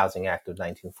after the Housing Act of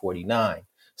 1949.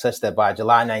 Such that by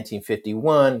July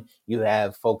 1951, you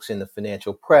have folks in the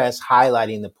financial press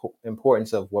highlighting the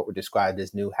importance of what were described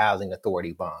as new housing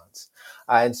authority bonds.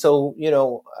 And so,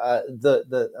 I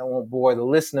won't bore the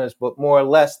listeners, but more or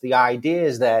less the idea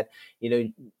is that,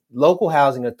 local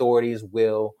housing authorities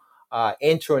will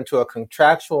enter into a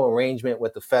contractual arrangement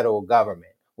with the federal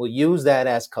government. We'll use that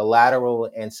as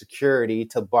collateral and security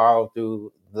to borrow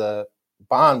through the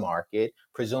bond market,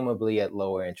 presumably at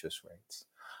lower interest rates.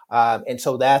 And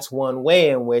so that's one way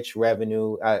in which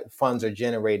revenue funds are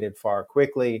generated far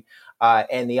quickly.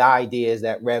 And the idea is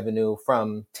that revenue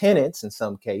from tenants in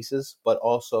some cases, but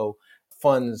also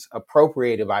funds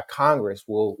appropriated by Congress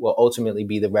will ultimately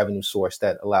be the revenue source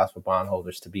that allows for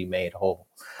bondholders to be made whole.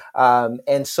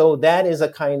 And so that is a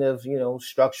kind of,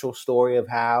 structural story of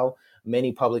how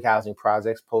many public housing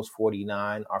projects post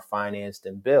 49 are financed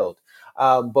and built.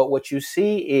 But what you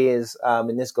see is,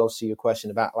 and this goes to your question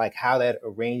about like how that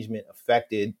arrangement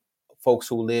affected folks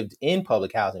who lived in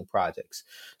public housing projects.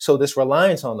 So this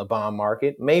reliance on the bond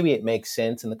market, maybe it makes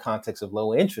sense in the context of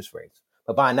low interest rates.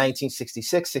 But by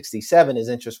 1966, 67, as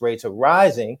interest rates are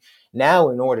rising, now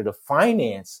in order to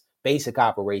finance basic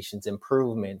operations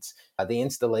improvements, the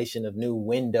installation of new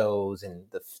windows and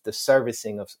the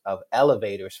servicing of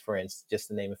elevators, for instance, just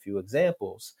to name a few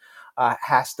examples,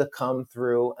 has to come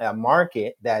through a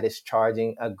market that is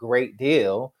charging a great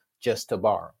deal just to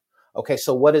borrow. Okay,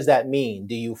 so what does that mean?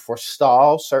 Do you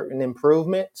forestall certain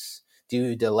improvements? Do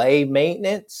you delay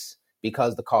maintenance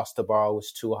because the cost to borrow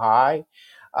is too high?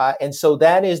 And so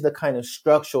that is the kind of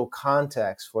structural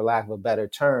context, for lack of a better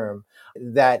term,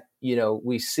 that,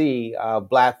 we see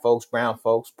Black folks, brown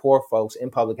folks, poor folks in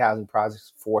public housing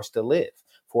projects forced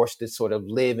to sort of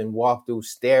live and walk through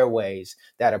stairways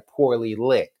that are poorly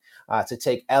lit, to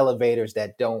take elevators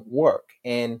that don't work.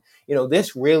 And,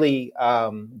 this really,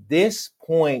 this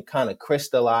point kind of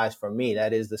crystallized for me.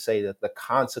 That is to say that the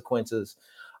consequences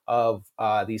of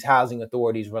these housing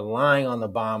authorities relying on the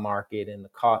bond market and the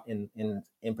cost,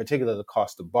 in particular,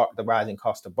 the rising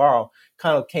cost to borrow,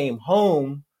 kind of came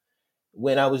home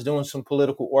when I was doing some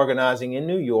political organizing in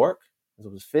New York. I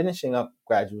was finishing up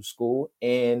graduate school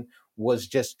and was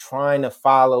just trying to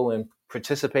follow and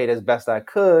participate as best I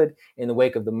could in the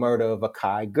wake of the murder of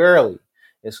Akai Gurley.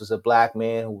 This was a Black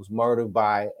man who was murdered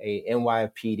by a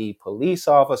NYPD police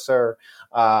officer.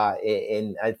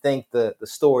 And I think the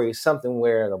story is something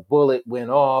where the bullet went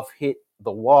off, hit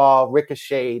the wall,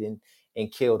 ricocheted,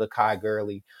 and killed Akai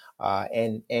Gurley.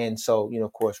 And so,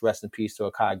 of course, rest in peace to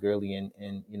Akai Gurley,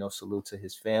 and salute to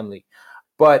his family.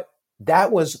 But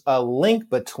that was a link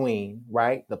between,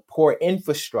 right, the poor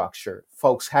infrastructure,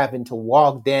 folks having to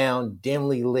walk down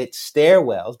dimly lit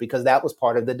stairwells, because that was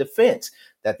part of the defense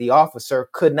that the officer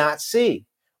could not see,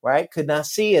 right, could not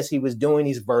see as he was doing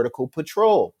these vertical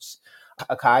patrols.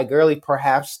 Akai Gurley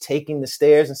perhaps taking the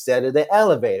stairs instead of the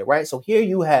elevator, right? So here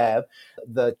you have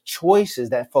the choices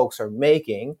that folks are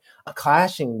making,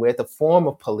 clashing with a form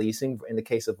of policing in the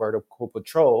case of vertical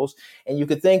patrols. And you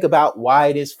could think about why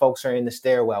it is folks are in the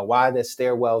stairwell, why the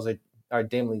stairwells are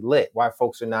dimly lit, why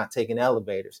folks are not taking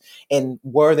elevators. And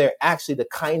were there actually the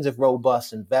kinds of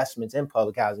robust investments in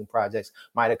public housing projects,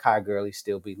 might Akai Gurley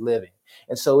still be living?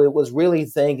 And so it was really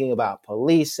thinking about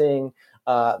policing,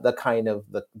 the kind of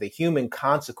the human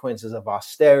consequences of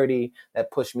austerity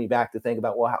that pushed me back to think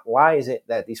about, well, why is it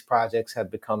that these projects have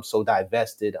become so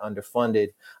divested, underfunded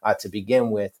to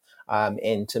begin with?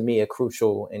 And to me, a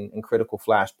crucial and critical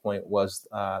flashpoint was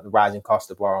the rising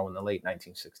cost of borrow in the late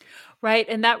 1960s. Right.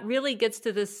 And that really gets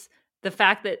to the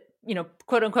fact that,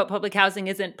 quote unquote, public housing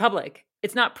isn't public.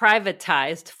 It's not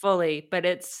privatized fully, but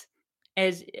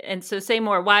and so say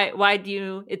more. Why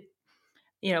do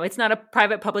it's not a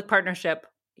private public partnership.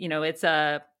 It's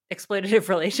a exploitative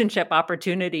relationship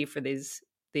opportunity for these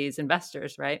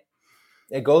investors, right?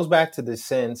 It goes back to the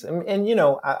sense, and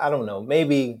I don't know,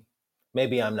 maybe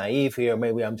I'm naive here,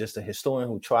 maybe I'm just a historian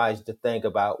who tries to think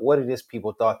about what it is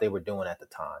people thought they were doing at the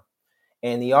time.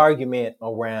 And the argument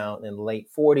around in the late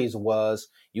 40s was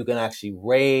you can actually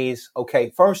raise,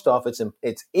 okay, first off,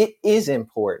 it is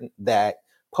important that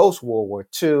post-World War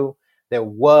II, there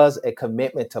was a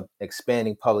commitment to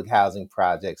expanding public housing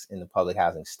projects in the public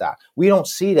housing stock. We don't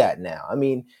see that now. I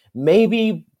mean,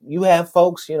 maybe you have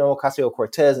folks,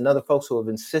 Ocasio-Cortez and other folks who have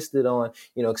insisted on,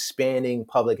 expanding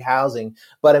public housing.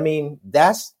 But I mean,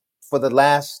 that's for the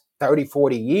last 30,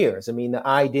 40 years. I mean, the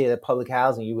idea that public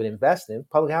housing you would invest in,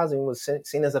 public housing was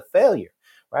seen as a failure,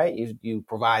 right? You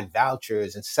provide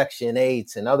vouchers and Section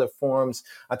 8s and other forms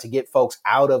to get folks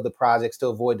out of the projects to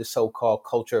avoid the so-called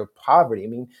culture of poverty. I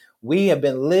mean, we have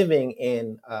been living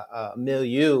in a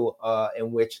milieu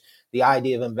in which the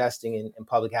idea of investing in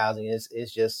public housing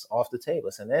is just off the table.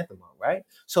 It's anathema, right?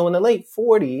 So in the late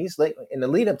 40s, in the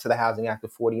lead up to the Housing Act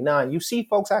of 49, you see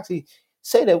folks actually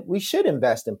say that we should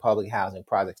invest in public housing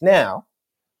projects. Now,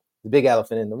 the big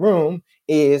elephant in the room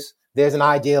is there's an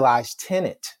idealized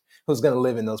tenant who's going to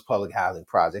live in those public housing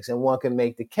projects. And one can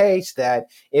make the case that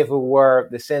if it were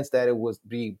the sense that it would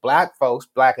be Black folks,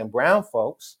 Black and brown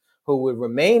folks, who would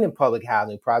remain in public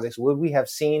housing projects, would we have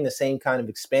seen the same kind of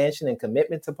expansion and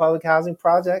commitment to public housing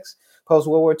projects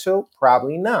post-World War II?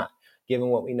 Probably not, given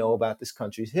what we know about this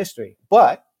country's history.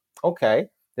 But, okay,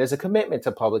 there's a commitment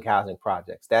to public housing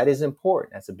projects. That is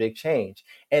important. That's a big change.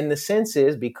 And the sense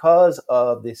is, because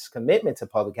of this commitment to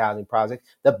public housing projects,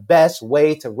 the best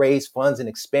way to raise funds and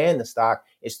expand the stock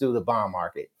is through the bond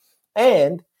market.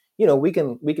 And we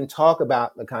can talk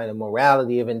about the kind of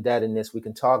morality of indebtedness. We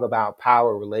can talk about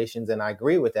power relations, and I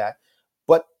agree with that.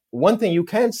 But one thing you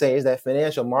can say is that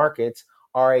financial markets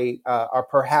are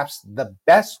perhaps the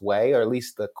best way, or at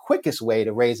least the quickest way,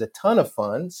 to raise a ton of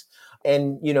funds.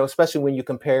 And especially when you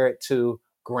compare it to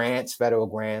grants, federal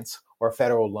grants, or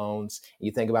federal loans.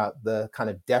 You think about the kind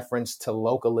of deference to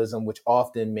localism, which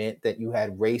often meant that you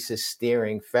had racists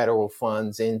steering federal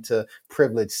funds into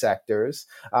privileged sectors.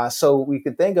 So we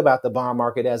could think about the bond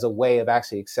market as a way of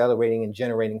actually accelerating and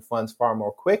generating funds far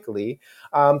more quickly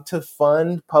to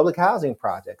fund public housing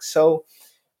projects. So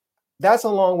that's a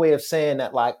long way of saying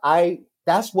that,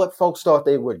 that's what folks thought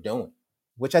they were doing.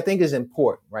 which I think is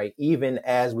important, right? Even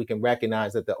as we can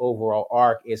recognize that the overall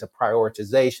arc is a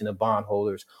prioritization of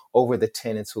bondholders over the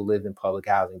tenants who lived in public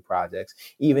housing projects.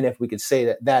 Even if we could say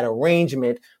that that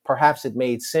arrangement, perhaps it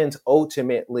made sense,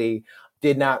 ultimately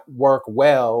did not work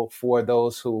well for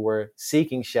those who were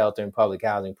seeking shelter in public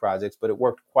housing projects, but it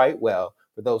worked quite well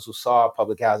for those who saw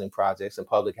public housing projects and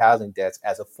public housing debts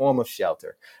as a form of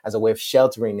shelter, as a way of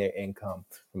sheltering their income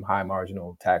from high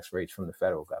marginal tax rates from the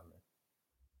federal government.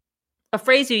 A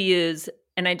phrase you use,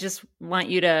 and I just want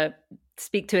you to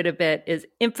speak to it a bit, is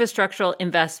infrastructural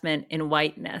investment in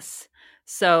whiteness.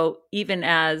 So even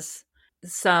as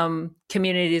some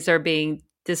communities are being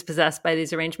dispossessed by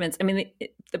these arrangements, I mean,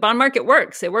 the bond market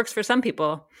works. It works for some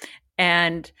people.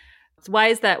 And why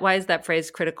is that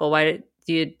phrase critical? Why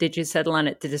did you settle on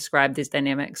it to describe these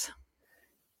dynamics?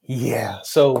 Yeah.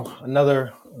 So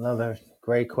another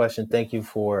great question. Thank you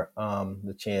for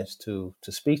the chance to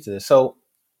speak to this. So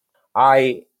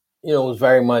I, was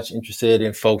very much interested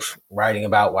in folks writing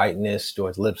about whiteness,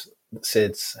 George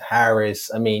Lipsitz,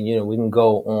 Harris. I mean, we can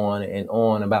go on and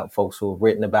on about folks who have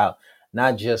written about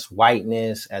not just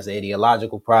whiteness as an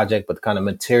ideological project, but the kind of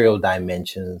material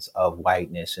dimensions of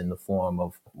whiteness in the form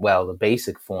of, well, the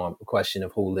basic form, the question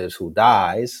of who lives, who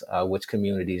dies, which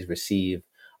communities receive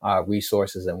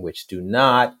resources and which do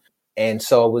not. And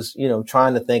so I was,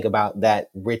 trying to think about that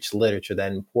rich literature,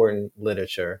 that important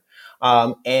literature.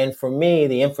 And for me,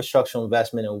 the infrastructural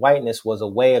investment in whiteness was a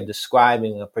way of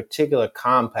describing a particular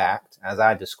compact, as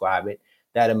I describe it,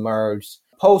 that emerged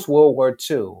post-World War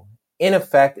II, in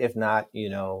effect, if not,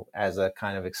 as a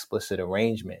kind of explicit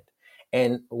arrangement.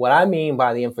 And what I mean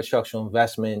by the infrastructural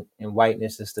investment in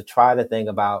whiteness is to try to think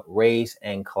about race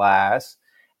and class,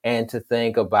 and to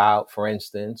think about, for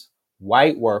instance,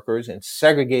 white workers in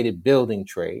segregated building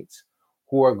trades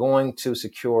who are going to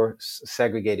secure a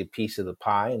segregated piece of the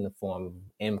pie in the form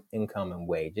of income and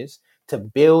wages, to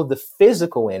build the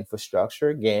physical infrastructure,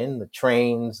 again, the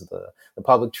trains, the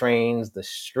public trains, the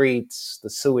streets, the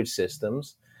sewage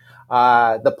systems,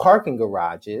 the parking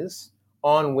garages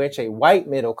on which a white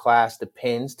middle class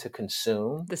depends to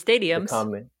consume. The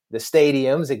stadiums. The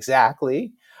stadiums,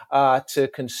 exactly, to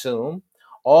consume,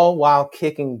 all while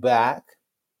kicking back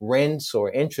rents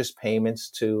or interest payments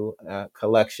to a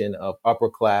collection of upper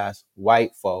class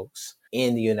white folks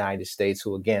in the United States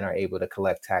who, again, are able to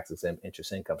collect taxes and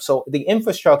interest income. So the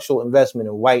infrastructural investment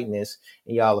in whiteness,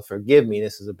 and y'all will forgive me,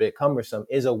 this is a bit cumbersome,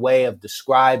 is a way of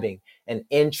describing an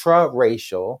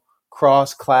intra-racial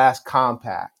cross-class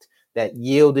compact that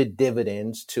yielded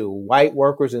dividends to white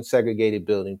workers in segregated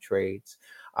building trades,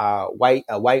 a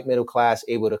white middle class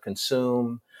able to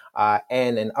consume,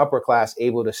 and an upper class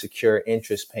able to secure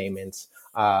interest payments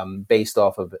based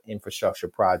off of infrastructure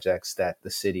projects that the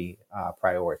city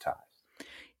prioritized.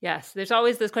 Yes, there's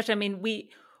always this question. I mean,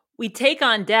 we take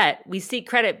on debt, we seek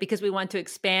credit because we want to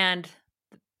expand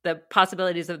the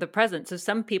possibilities of the present. So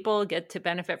some people get to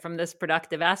benefit from this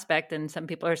productive aspect, and some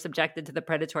people are subjected to the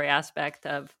predatory aspect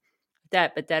of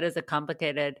debt. But debt is a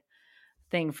complicated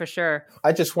thing for sure.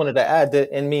 I just wanted to add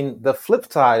that, I mean, the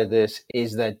flip side of this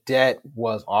is that debt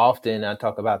was often, I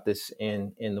talk about this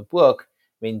in the book,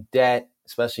 I mean, debt,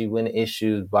 especially when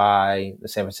issued by the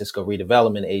San Francisco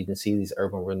Redevelopment Agency, these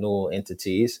urban renewal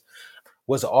entities,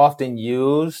 was often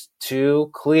used to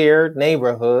clear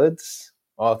neighborhoods,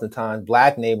 oftentimes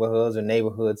Black neighborhoods or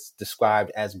neighborhoods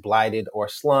described as blighted or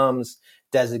slums,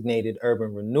 designated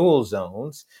urban renewal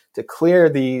zones, to clear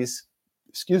these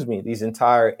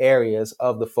entire areas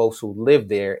of the folks who live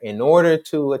there in order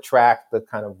to attract the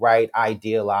kind of right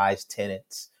idealized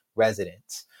tenants,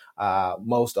 residents,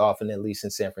 most often, at least in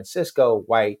San Francisco,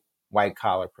 white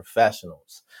collar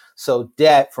professionals. So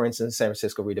debt, for instance, San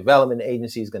Francisco Redevelopment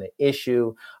Agency is going to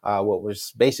issue what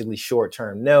was basically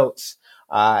short-term notes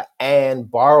and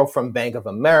borrow from Bank of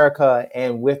America,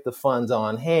 and with the funds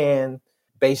on hand,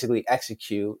 basically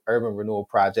execute urban renewal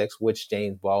projects, which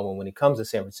James Baldwin, when he comes to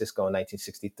San Francisco in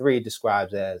 1963,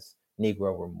 describes as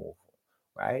Negro removal,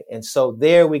 right? And so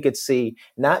there we could see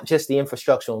not just the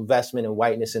infrastructural investment in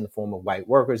whiteness in the form of white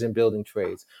workers in building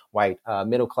trades, white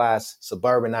middle-class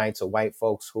suburbanites or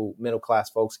middle-class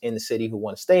folks in the city who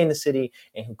want to stay in the city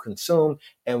and who consume,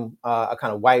 and a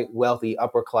kind of white, wealthy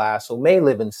upper class who may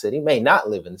live in the city, may not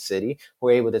live in the city, who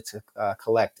are able to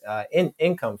collect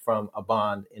income from a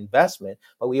bond investment.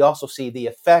 But we also see the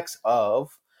effects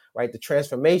of, right, the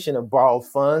transformation of borrowed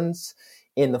funds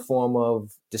in the form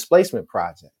of displacement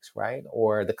projects, right?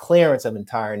 Or the clearance of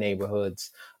entire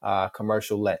neighborhoods,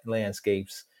 commercial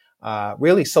landscapes,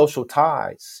 really social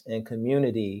ties and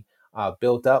community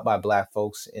built up by Black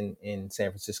folks in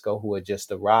San Francisco who had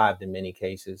just arrived in many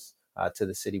cases to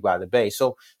the city by the bay.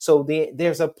 So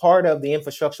there's a part of the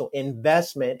infrastructural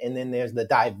investment, and then there's the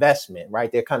divestment,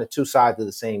 right? They're kind of two sides of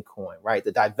the same coin, right?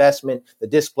 The divestment, the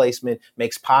displacement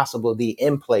makes possible the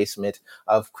emplacement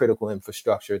of critical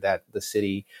infrastructure that the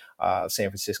city of San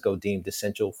Francisco deemed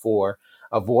essential for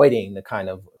avoiding the kind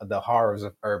of the horrors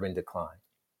of urban decline.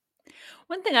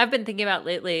 One thing I've been thinking about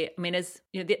lately, I mean, is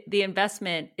the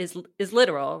investment is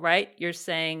literal, right? You're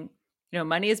saying,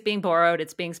 money is being borrowed,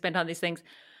 it's being spent on these things.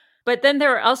 But then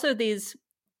there are also these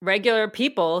regular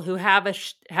people who have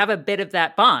a bit of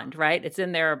that bond, right? It's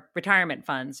in their retirement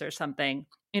funds or something.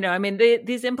 I mean,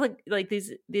 these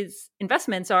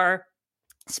investments are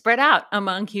spread out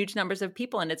among huge numbers of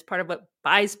people, and it's part of what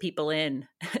buys people in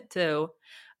to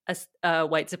a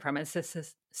white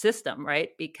supremacist system, right?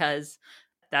 Because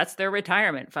that's their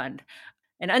retirement fund.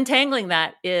 And untangling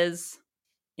that is,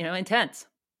 intense.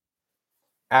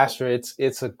 Astra,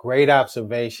 it's a great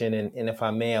observation. And if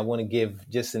I may, I want to give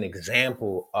just an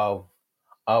example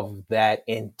of that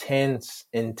intense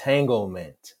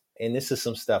entanglement. And this is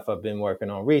some stuff I've been working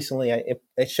on recently.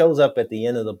 It shows up at the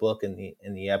end of the book in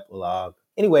the epilogue.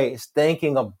 Anyway, it's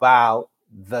thinking about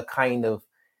the kind of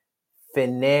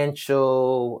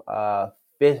financial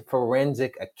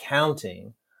forensic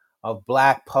accounting of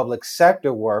Black public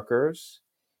sector workers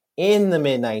in the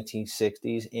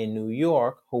mid-1960s in New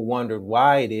York who wondered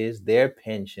why it is their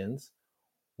pensions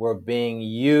were being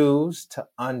used to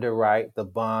underwrite the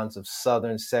bonds of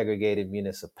Southern segregated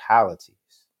municipalities.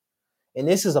 And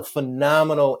this is a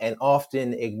phenomenal and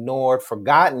often ignored,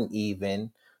 forgotten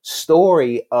even,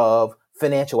 story of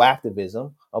financial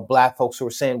activism of Black folks who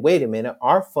are saying, wait a minute,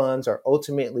 our funds are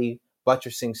ultimately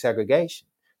buttressing segregation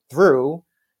through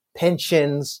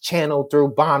pensions channeled through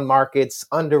bond markets,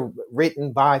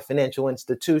 underwritten by financial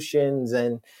institutions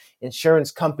and insurance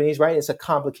companies, right? It's a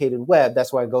complicated web.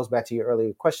 That's why it goes back to your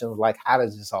earlier question of like, how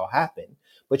does this all happen?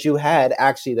 But you had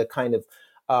actually the kind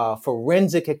of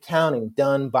forensic accounting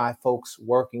done by folks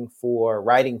writing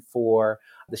for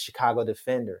the Chicago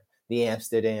Defender, the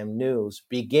Amsterdam News,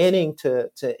 beginning to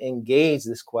engage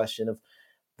this question of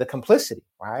the complicity,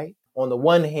 right? On the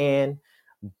one hand,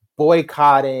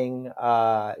 boycotting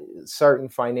certain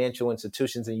financial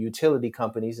institutions and utility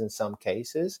companies in some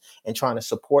cases, and trying to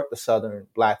support the Southern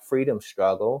Black freedom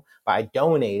struggle by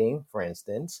donating, for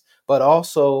instance, but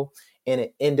also in an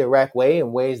indirect way,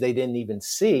 in ways they didn't even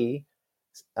see,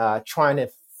 trying to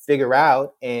figure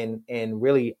out and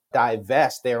really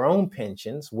divest their own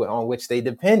pensions on which they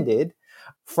depended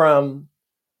from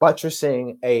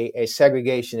buttressing a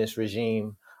segregationist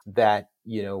regime that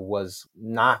was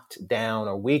knocked down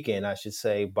or weakened, I should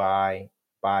say, by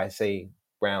say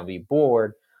Brown v.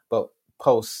 Board, but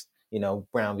post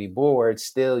Brown v. Board,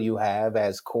 still you have,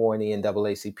 as CORE and the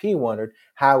NAACP wondered,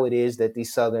 how it is that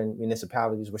these Southern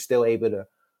municipalities were still able to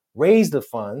raise the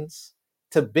funds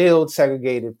to build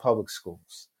segregated public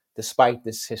schools, despite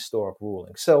this historic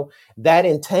ruling. So that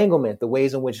entanglement, the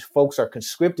ways in which folks are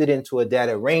conscripted into a debt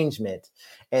arrangement,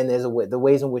 and there's the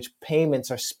ways in which payments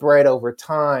are spread over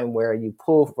time, where you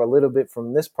pull for a little bit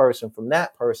from this person, from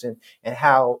that person, and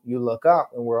how you look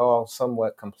up, and we're all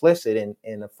somewhat complicit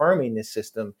in affirming this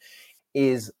system,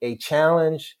 is a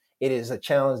challenge. It is a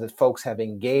challenge that folks have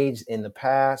engaged in the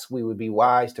past. We would be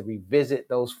wise to revisit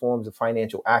those forms of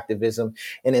financial activism.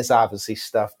 And it's obviously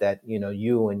stuff that,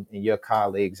 you and your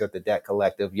colleagues at the Debt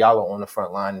Collective, y'all are on the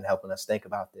front line and helping us think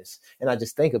about this. And I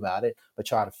just think about it, but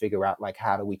try to figure out, like,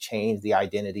 how do we change the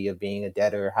identity of being a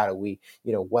debtor? How do we,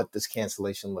 what does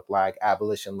cancellation look like?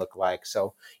 Abolition look like?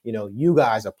 So, you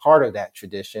guys are part of that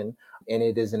tradition. And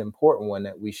it is an important one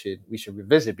that we should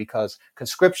revisit, because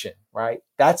conscription, right?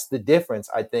 That's the difference,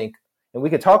 I think. And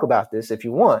we can talk about this if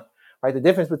you want, right? The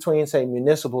difference between, say,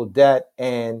 municipal debt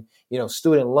and,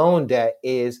 student loan debt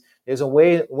is there's a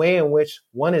way in which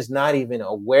one is not even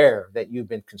aware that you've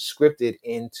been conscripted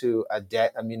into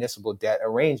a municipal debt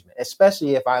arrangement.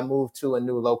 Especially if I move to a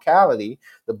new locality,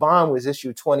 the bond was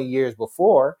issued 20 years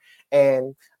before,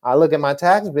 and I look at my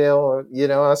tax bill,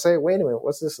 I say, wait a minute,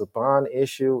 what's this? A bond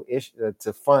issue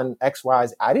to fund X, Y,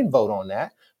 Z? I didn't vote on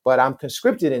that, but I'm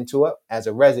conscripted into it as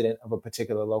a resident of a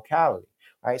particular locality,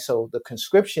 right? So the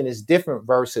conscription is different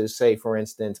versus, say, for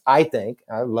instance, I think,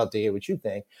 I'd love to hear what you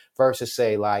think, versus,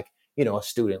 say, like, a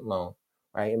student loan,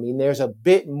 right? I mean, there's a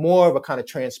bit more of a kind of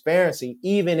transparency,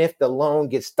 even if the loan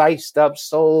gets diced up,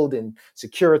 sold, and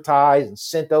securitized and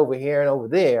sent over here and over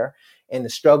there. And the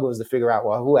struggle is to figure out,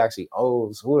 well, who actually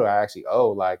owes? Who do I actually owe?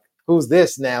 Like, who's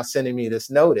this now sending me this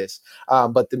notice?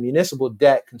 But the municipal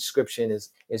debt conscription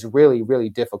is really, really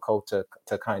difficult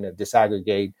to kind of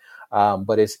disaggregate.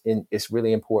 But it's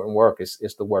really important work.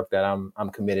 It's the work that I'm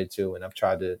committed to, and I've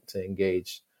tried to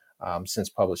engage since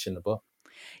publishing the book.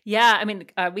 Yeah, I mean,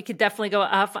 we could definitely go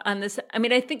off on this. I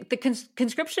mean, I think the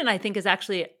conscription, I think, is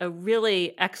actually a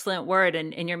really excellent word,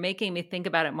 and you're making me think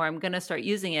about it more. I'm going to start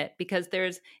using it because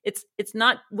it's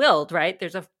not willed, right?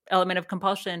 There's a element of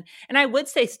compulsion, and I would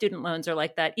say student loans are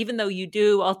like that, even though you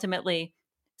do ultimately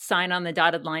sign on the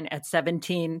dotted line at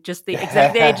 17, just the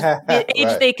exact age, the age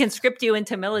Right. they conscript you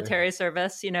into military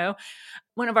service.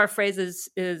 One of our phrases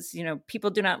is,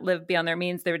 people do not live beyond their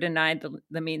means. They're denied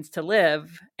the means to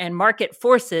live, and market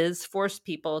forces force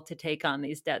people to take on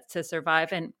these debts to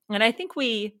survive. And I think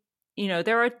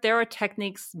there are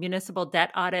techniques, municipal debt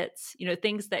audits,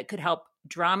 things that could help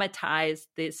dramatize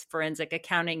this forensic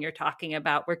accounting you're talking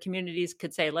about, where communities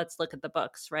could say, let's look at the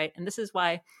books, right? And this is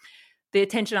why the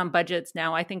attention on budgets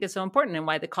now, I think, is so important, and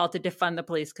why the call to defund the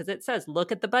police, because it says,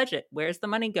 look at the budget. Where's the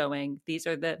money going? These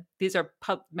are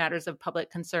matters of public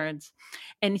concerns.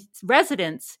 And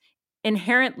residents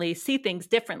inherently see things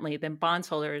differently than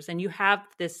bondholders. And you have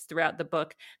this throughout the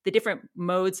book, the different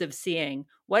modes of seeing.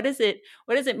 What does it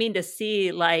mean to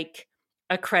see like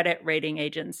a credit rating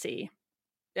agency?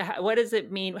 What does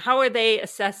it mean? How are they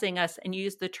assessing us? And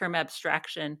use the term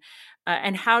abstraction.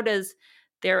 And how does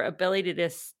their ability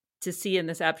to see in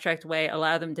this abstract way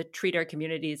allow them to treat our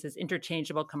communities as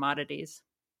interchangeable commodities?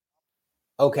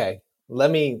 Okay, I'm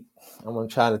going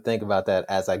to try to think about that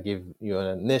as I give you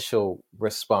an initial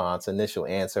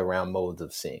answer around modes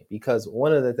of seeing. Because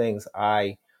one of the things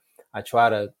I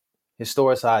try to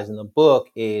historicize in the book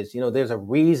is, there's a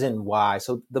reason why.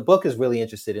 So the book is really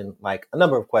interested in like a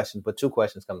number of questions, but two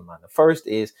questions come to mind. The first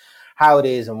is how it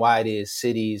is and why it is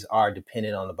cities are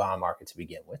dependent on the bond market to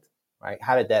begin with. Right?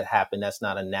 How did that happen? That's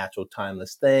not a natural,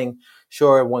 timeless thing.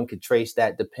 Sure, one could trace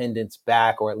that dependence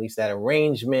back, or at least that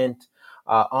arrangement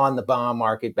on the bond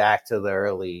market back to the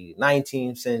early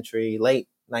 19th century, late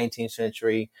 19th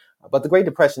century. But the Great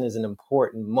Depression is an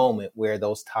important moment where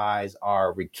those ties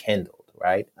are rekindled,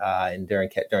 right? And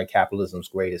during capitalism's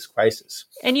greatest crisis.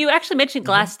 And you actually mentioned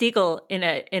Glass-Steagall in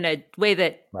a way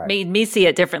that made me see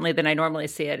it differently than I normally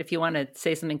see it. If you want to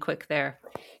say something quick there.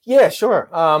 Yeah, sure.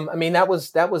 That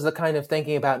was the kind of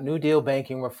thinking about New Deal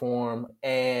banking reform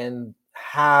and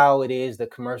how it is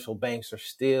that commercial banks are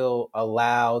still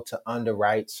allowed to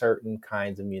underwrite certain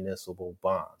kinds of municipal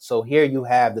bonds. So here you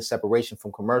have the separation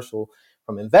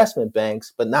from investment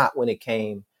banks, but not when it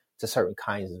came to certain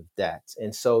kinds of debts.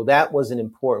 And so that was an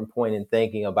important point in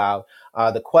thinking about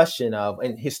the question of,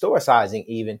 and historicizing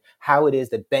even, how it is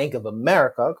that Bank of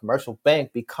America, a commercial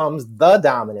bank, becomes the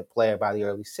dominant player by the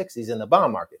early 60s in the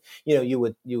bond market. You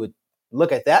would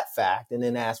look at that fact and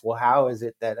then ask, well, how is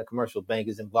it that a commercial bank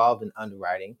is involved in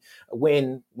underwriting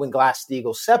when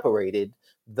Glass-Steagall separated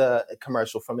the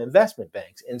commercial from investment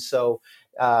banks? And so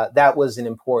that was an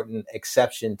important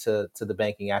exception to the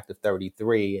Banking Act of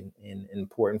 33 and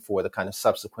important for the kind of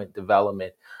subsequent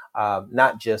development,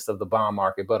 not just of the bond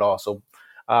market, but also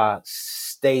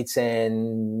states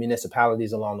and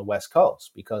municipalities along the West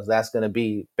Coast, because that's going to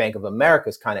be Bank of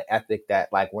America's kind of ethic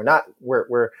that, like, we're not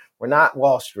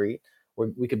Wall Street.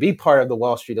 We could be part of the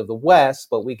Wall Street of the West,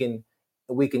 but we can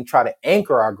try to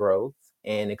anchor our growth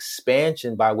and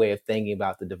expansion by way of thinking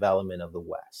about the development of the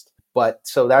West. But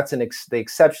so that's the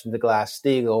exception to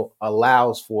Glass-Steagall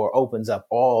opens up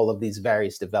all of these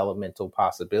various developmental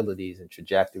possibilities and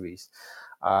trajectories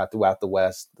throughout the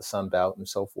West, the Sun Belt, and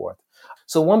so forth.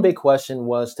 So one big question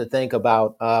was to think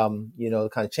about, kind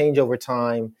of change over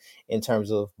time in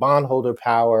terms of bondholder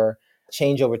power,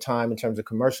 change over time in terms of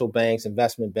commercial banks,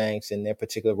 investment banks, and their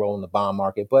particular role in the bond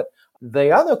market. But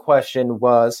the other question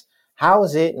was, how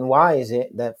is it and why is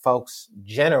it that folks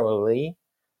generally,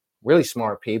 really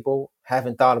smart people,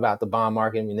 haven't thought about the bond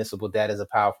market and municipal debt as a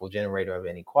powerful generator of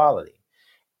inequality?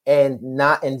 And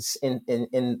not in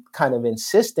kind of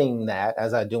insisting that,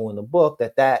 as I do in the book,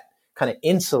 that kind of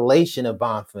insulation of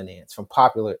bond finance from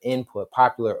popular input,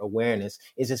 popular awareness,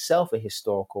 is itself a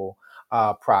historical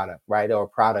product, right? Or a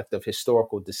product of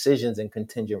historical decisions and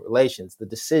contingent relations. The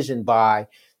decision by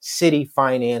city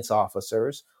finance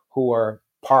officers who are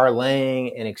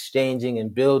parlaying and exchanging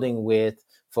and building with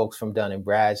folks from Dun and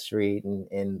Bradstreet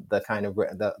and the kind of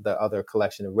the other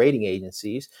collection of rating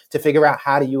agencies to figure out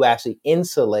how do you actually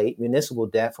insulate municipal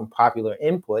debt from popular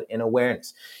input and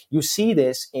awareness. You see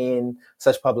this in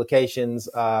such publications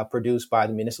produced by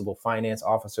the Municipal Finance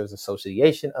Officers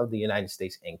Association of the United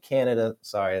States and Canada.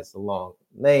 Sorry, it's a long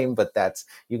name, but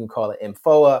you can call it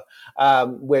INFOA,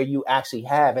 where you actually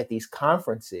have at these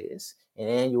conferences and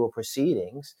annual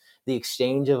proceedings the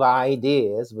exchange of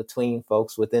ideas between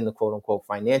folks within the quote unquote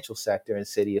financial sector and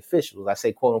city officials. I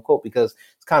say quote unquote because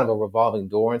it's kind of a revolving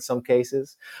door in some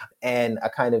cases, and a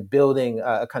kind of building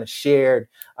a kind of shared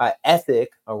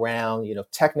ethic around,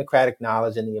 technocratic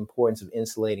knowledge and the importance of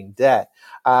insulating debt.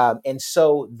 And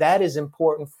so that is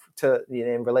important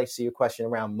and relates to your question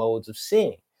around modes of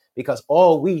seeing, because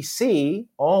all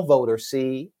voters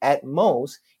see at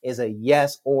most is a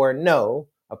yes or no,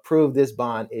 approve this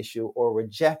bond issue or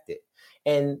reject it.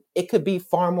 And it could be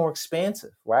far more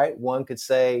expansive, right? One could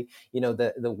say,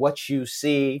 the what you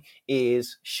see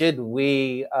is, should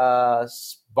we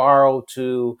borrow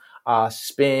to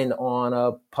spend on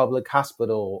a public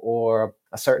hospital, or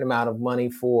a certain amount of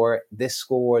money for this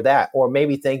school or that, or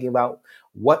maybe thinking about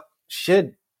what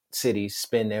should cities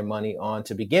spend their money on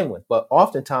to begin with. But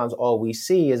oftentimes all we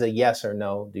see is a yes or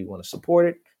no. Do you want to support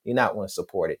it? Do you not want to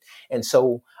support it? And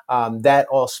so that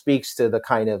all speaks to the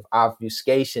kind of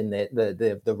obfuscation,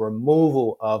 that the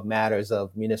removal of matters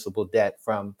of municipal debt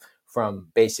from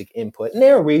basic input. And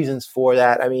there are reasons for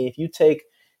that. I mean, if you take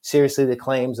seriously the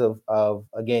claims of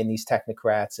again, these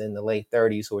technocrats in the late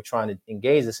 30s who are trying to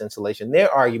engage this insulation, their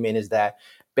argument is that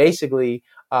basically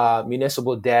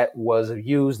municipal debt was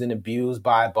used and abused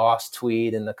by Boss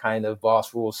Tweed and the kind of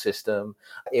boss rule system.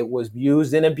 It was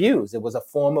used and abused. It was a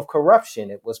form of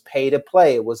corruption. It was pay to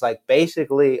play. It was like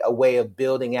basically a way of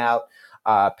building out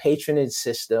patronage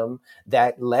system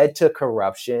that led to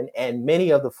corruption. And many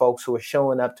of the folks who are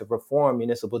showing up to reform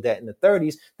municipal debt in the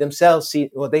 30s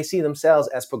they see themselves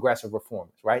as progressive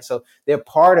reformers, right? So they're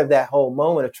part of that whole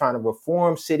moment of trying to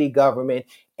reform city government.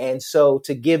 And so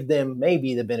to give them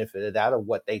maybe the benefit of the doubt of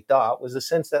what they thought was the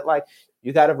sense that, like,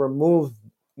 you got to remove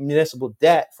municipal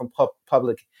debt from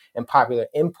public and popular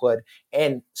input,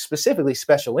 and specifically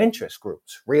special interest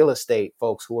groups, real estate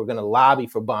folks who are going to lobby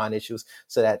for bond issues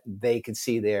so that they can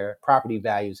see their property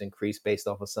values increase based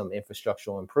off of some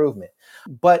infrastructural improvement.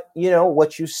 But,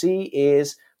 what you see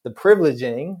is the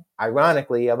privileging,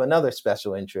 ironically, of another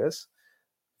special interest,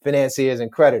 financiers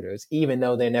and creditors, even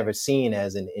though they're never seen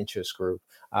as an interest group.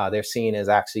 They're seen as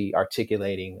actually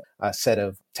articulating a set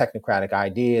of technocratic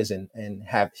ideas and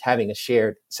having a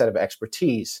shared set of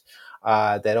expertise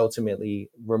that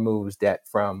ultimately removes debt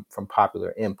from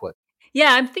popular input.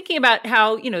 Yeah, I'm thinking about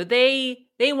how, they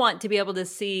want to be able to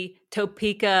see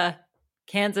Topeka,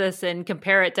 Kansas, and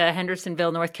compare it to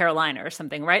Hendersonville, North Carolina or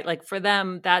something, right? Like for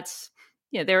them, that's,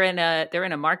 they're in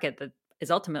a market that is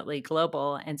ultimately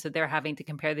global. And so they're having to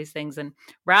compare these things and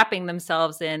wrapping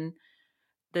themselves in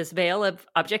this veil of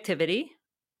objectivity,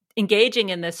 engaging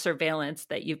in this surveillance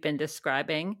that you've been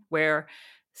describing, where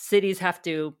cities have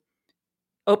to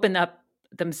open up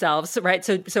themselves, right?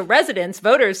 So residents,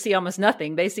 voters see almost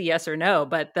nothing. They see yes or no,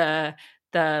 but the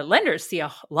lenders see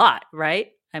a lot,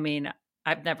 right? I mean,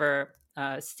 I've never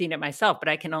seen it myself, but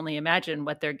I can only imagine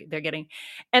what they're getting.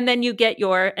 And then you get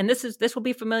and this will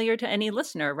be familiar to any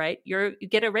listener, right? You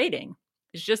get a rating.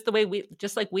 It's just the way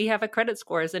just like we have a credit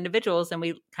score as individuals, and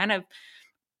we kind of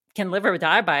can live or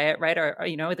die by it, right? Or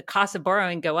the cost of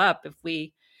borrowing go up if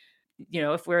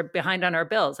we're behind on our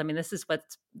bills. I mean, this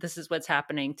is what's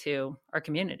happening to our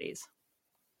communities.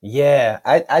 Yeah,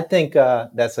 I think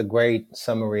that's a great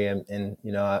summary, and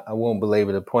I won't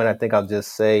belabor the point. I think I'll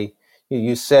just say,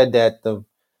 you said that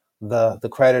the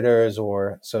creditors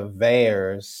or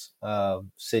surveyors of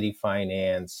city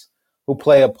finance who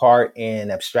play a part in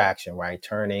abstraction, right,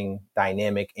 turning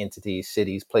dynamic entities,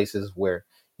 cities, places where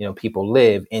people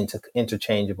live into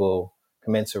interchangeable,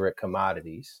 commensurate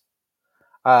commodities.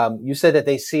 You said that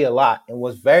they see a lot, and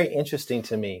what's very interesting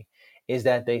to me is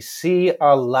that they see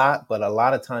a lot, but a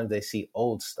lot of times they see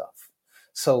old stuff.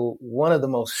 So one of the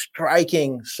most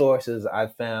striking sources I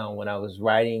found when I was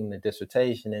writing the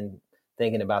dissertation and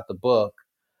thinking about the book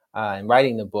and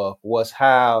writing the book was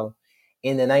how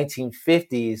in the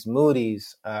 1950s,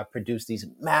 Moody's produced these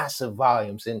massive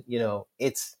volumes. And,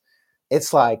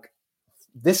 it's like,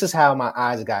 this is how my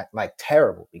eyes got like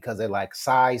terrible, because they're like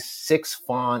size 6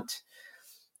 font,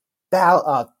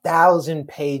 1,000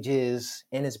 pages,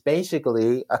 and it's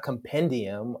basically a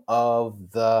compendium of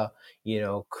the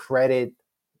credit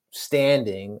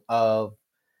standing of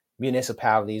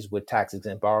municipalities with tax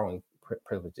exempt borrowing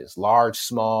privileges, large,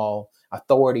 small,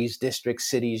 authorities, districts,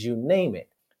 cities, you name it.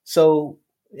 So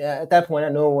at that point, I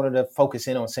knew I wanted to focus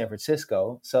in on San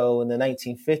Francisco. So in the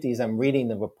 1950s, I'm reading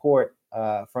the report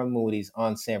from Moody's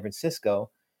on San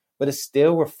Francisco, but it's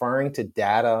still referring to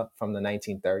data from the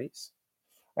 1930s.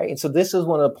 Right. And so this is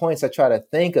one of the points I try to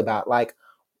think about, like,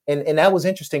 and that was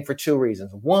interesting for two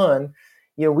reasons. One,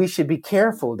 we should be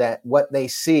careful that what they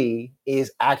see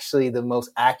is actually the most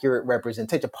accurate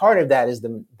representation. Part of that is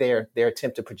their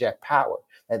attempt to project power,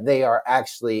 that they are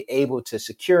actually able to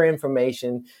secure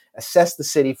information, assess the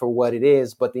city for what it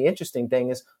is. But the interesting thing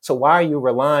is, so why are you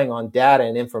relying on data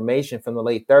and information from the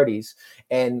late 30s,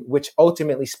 and which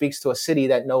ultimately speaks to a city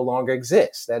that no longer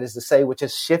exists? That is to say, which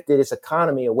has shifted its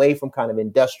economy away from kind of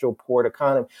industrial port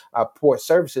economy, port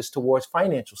services towards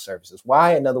financial services.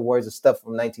 Why, in other words, is stuff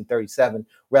from 1937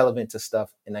 relevant to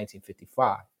stuff in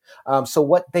 1955? So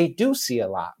what they do see a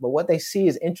lot, but what they see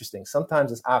is interesting.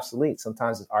 Sometimes it's obsolete,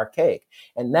 sometimes it's archaic.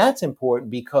 And that's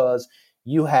important because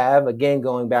you have, again,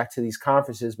 going back to these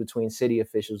conferences between city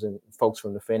officials and folks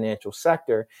from the financial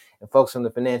sector, and folks from the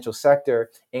financial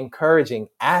sector encouraging,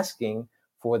 asking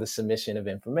for the submission of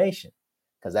information,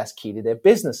 because that's key to their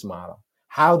business model.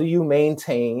 How do you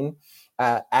maintain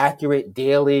accurate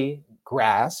daily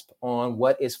grasp on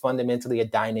what is fundamentally a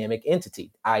dynamic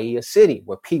entity, i.e. a city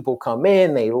where people come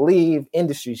in, they leave,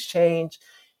 industries change?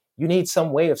 You need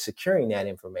some way of securing that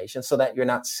information so that you're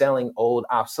not selling old,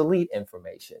 obsolete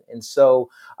information. And so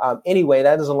anyway,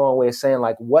 that is a long way of saying,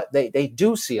 like, what they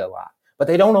do see a lot, but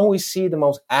they don't always see the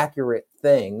most accurate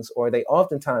things, or they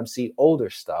oftentimes see older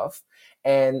stuff.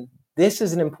 And this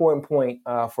is an important point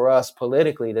for us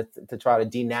politically to try to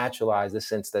denaturalize the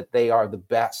sense that they are the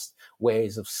best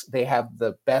they have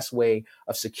the best way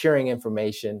of securing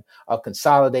information, of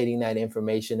consolidating that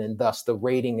information, and thus the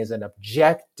rating is an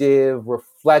objective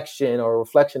reflection, or a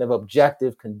reflection of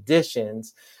objective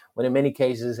conditions, when in many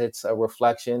cases it's a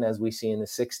reflection, as we see in the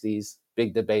 60s,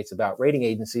 big debates about rating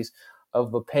agencies,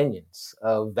 of opinions,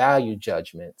 of value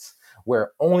judgments,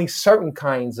 where only certain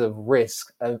kinds of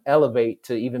risk elevate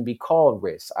to even be called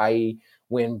risk, i.e.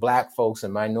 when Black folks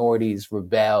and minorities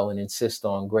rebel and insist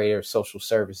on greater social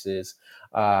services,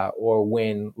 or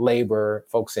when labor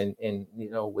folks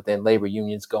within labor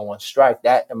unions go on strike,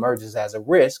 that emerges as a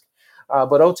risk.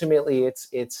 But ultimately,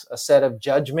 it's a set of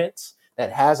judgments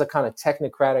that has a kind of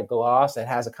technocratic gloss, that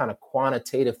has a kind of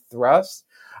quantitative thrust.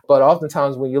 But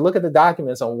oftentimes, when you look at the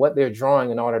documents on what they're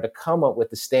drawing in order to come up with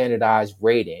the standardized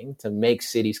rating to make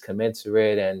cities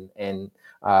commensurate and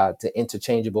to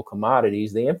interchangeable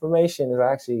commodities, the information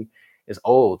is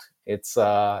old. It's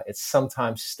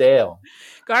sometimes stale.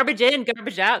 Garbage in,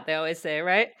 garbage out, they always say,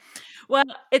 right? Well,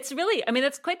 it's really, I mean,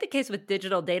 that's quite the case with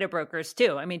digital data brokers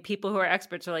too. I mean, people who are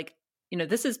experts are like,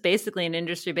 this is basically an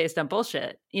industry based on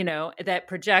bullshit, that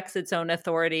projects its own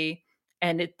authority,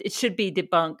 and it should be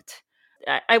debunked.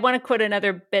 I want to quote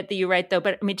another bit that you write, though,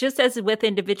 but I mean, just as with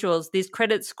individuals, these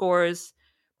credit scores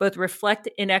both reflect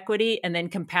inequity and then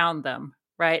compound them,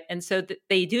 right? And so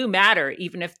they do matter,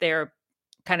 even if they're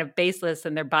kind of baseless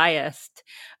and they're biased.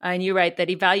 And you write that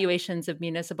evaluations of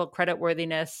municipal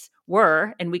creditworthiness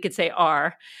were, and we could say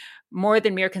are, more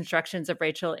than mere constructions of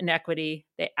racial inequity.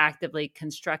 They actively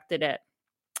constructed it.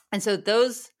 And so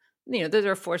those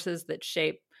are forces that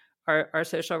shape our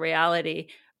social reality.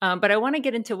 But I want to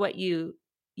get into what you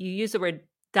use the word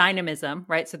dynamism,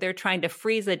 right? So they're trying to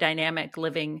freeze a dynamic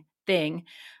living thing.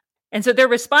 And so they're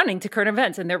responding to current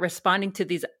events, and they're responding to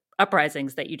these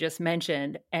uprisings that you just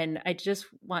mentioned. And I just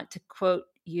want to quote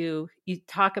you. You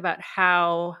talk about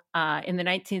how in the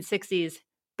 1960s,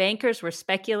 bankers were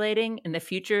speculating in the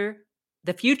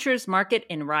futures market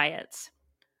in riots.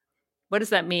 What does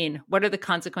that mean? What are the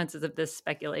consequences of this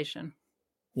speculation?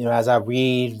 As I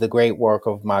read the great work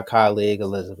of my colleague,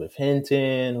 Elizabeth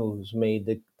Hinton, who's made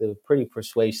the pretty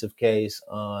persuasive case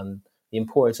on the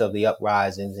importance of the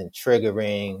uprisings in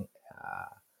triggering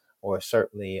or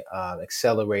certainly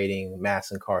accelerating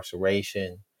mass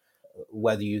incarceration,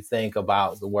 whether you think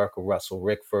about the work of Russell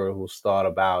Rickford, who's thought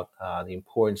about the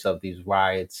importance of these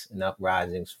riots and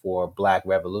uprisings for Black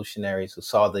revolutionaries who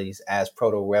saw these as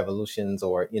proto-revolutions,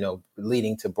 or,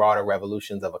 leading to broader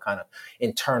revolutions of a kind of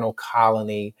internal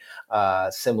colony,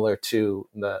 similar to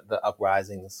the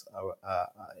uprisings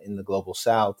in the global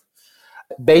South.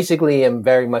 Basically, I'm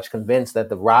very much convinced that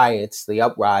the riots, the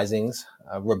uprisings,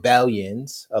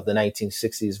 rebellions of the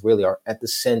 1960s really are at the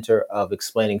center of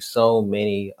explaining so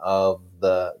many of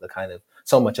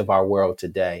so much of our world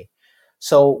today.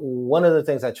 So one of the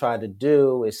things I try to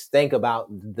do is think about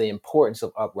the importance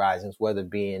of uprisings, whether it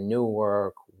be in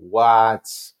Newark,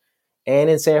 Watts,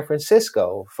 and in San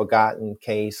Francisco, forgotten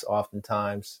case,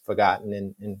 oftentimes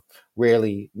forgotten and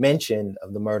rarely mentioned,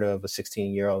 of the murder of a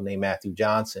 16-year-old named Matthew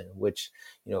Johnson, which,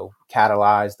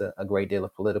 catalyzed a great deal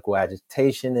of political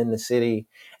agitation in the city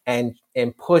and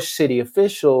pushed city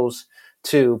officials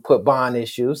to put bond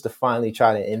issues to finally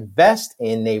try to invest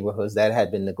in neighborhoods that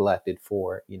had been neglected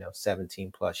for,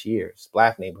 17 plus years,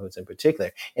 Black neighborhoods in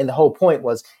particular. And the whole point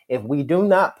was, if we do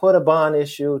not put a bond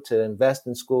issue to invest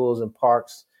in schools and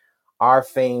parks, our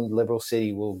famed liberal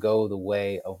city will go the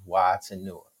way of Watts and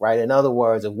Newark, right? In other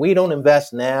words, if we don't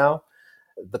invest now,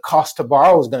 the cost to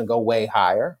borrow is going to go way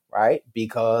higher, right?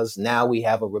 Because now we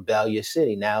have a rebellious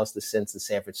city. Now it's the sense that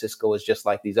San Francisco is just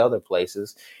like these other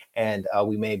places, and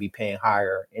we may be paying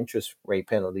higher interest rate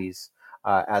penalties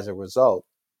as a result.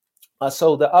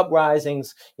 So the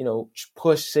uprisings,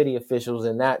 push city officials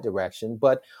in that direction.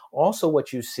 But also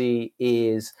what you see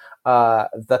is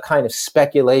the kind of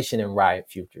speculation in riot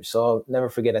futures. So I'll never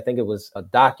forget, I think it was a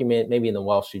document, maybe in the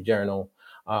Wall Street Journal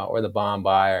or the Bond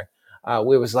Buyer,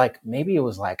 where it was maybe it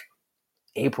was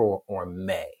April or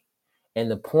May. And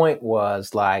the point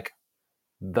was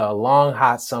the long,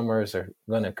 hot summers are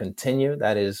going to continue.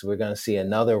 That is, we're going to see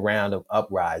another round of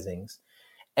uprisings.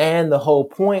 And the whole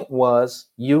point was,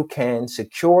 you can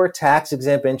secure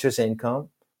tax-exempt interest income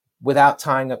without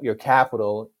tying up your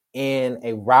capital in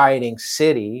a rioting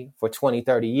city for 20,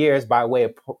 30 years by way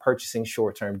of purchasing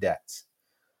short-term debts.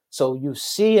 So you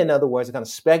see, in other words, a kind of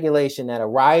speculation that a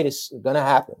riot is going to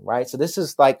happen, right? So this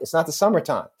is it's not the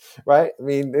summertime, right? I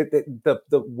mean, the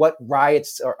what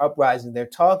riots or uprisings they're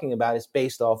talking about is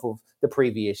based off of the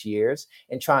previous years,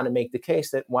 and trying to make the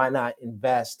case that why not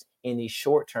invest in these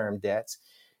short-term debts,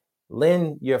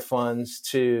 lend your funds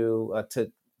to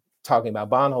talking about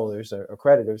bondholders or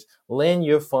creditors, lend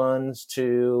your funds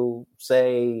to,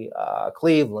 say,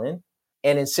 Cleveland,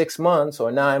 and in 6 months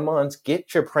or 9 months,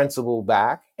 get your principal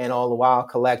back, and all the while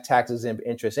collect taxes and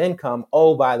interest income.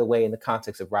 Oh, by the way, in the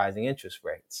context of rising interest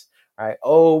rates, right?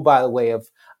 Oh, by the way of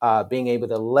being able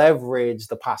to leverage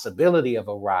the possibility of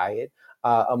a riot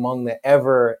among the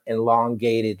ever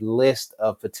elongated list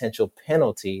of potential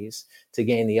penalties to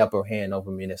gain the upper hand over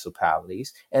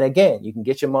municipalities. And again, you can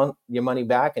get your money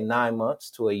back in 9 months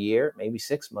to a year, maybe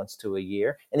 6 months to a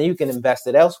year, and then you can invest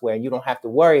it elsewhere. And you don't have to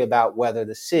worry about whether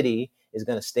the city is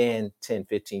going to stand 10,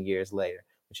 15 years later,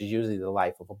 which is usually the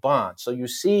life of a bond. So you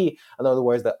see, in other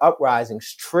words, the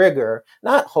uprisings trigger,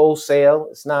 not wholesale,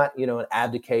 it's not, an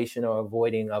abdication or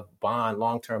avoiding of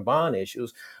long-term bond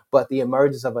issues, but the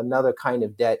emergence of another kind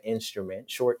of debt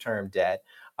instrument, short-term debt.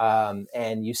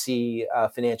 And you see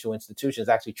financial institutions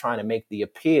actually trying to make the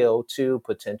appeal to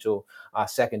potential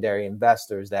secondary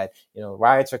investors that,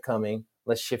 riots are coming,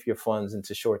 let's shift your funds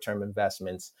into short-term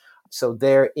investments. So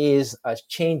there is a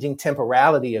changing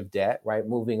temporality of debt, right?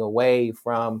 Moving away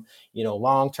from,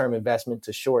 long-term investment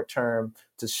to short-term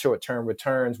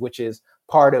returns, which is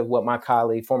part of what my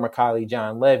former colleague,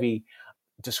 John Levy,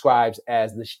 describes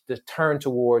as the turn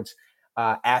towards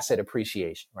asset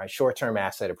appreciation, right? Short-term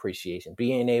asset appreciation,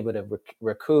 being able to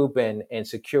recoup and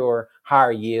secure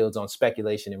higher yields on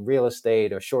speculation in real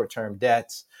estate or short-term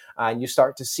debts. And you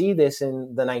start to see this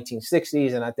in the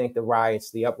 1960s. And I think the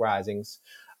riots, the uprisings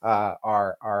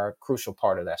are a crucial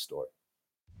part of that story.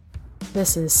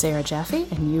 This is Sarah Jaffe,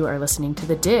 and you are listening to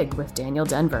The Dig with Daniel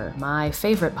Denvir, my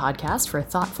favorite podcast for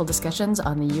thoughtful discussions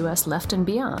on the U.S. left and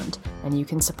beyond, and you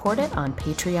can support it on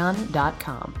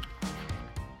patreon.com.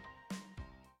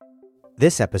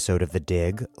 This episode of The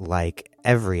Dig, like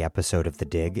every episode of The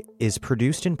Dig, is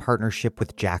produced in partnership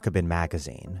with Jacobin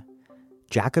Magazine.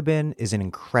 Jacobin is an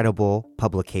incredible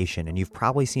publication, and you've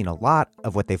probably seen a lot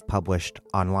of what they've published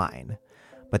online.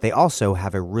 But they also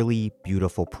have a really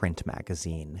beautiful print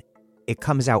magazine. It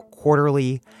comes out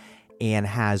quarterly and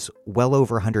has well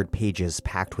over 100 pages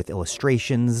packed with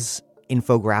illustrations,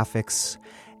 infographics,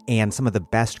 and some of the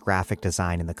best graphic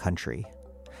design in the country.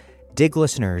 Dig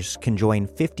listeners can join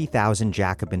 50,000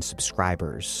 Jacobin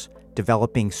subscribers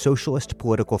developing socialist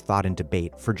political thought and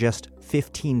debate for just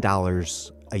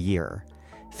 $15 a year.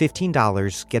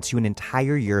 $15 gets you an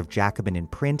entire year of Jacobin in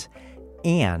print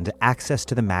and access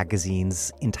to the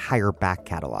magazine's entire back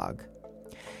catalog.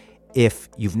 If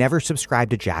you've never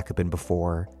subscribed to Jacobin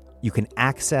before, you can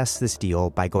access this deal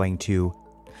by going to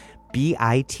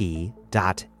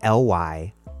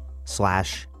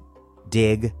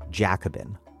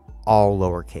bit.ly/digjacobin, all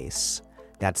lowercase.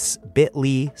 That's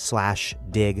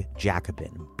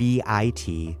bit.ly/digjacobin,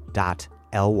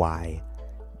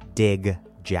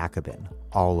 bit.ly/digjacobin,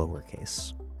 all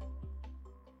lowercase.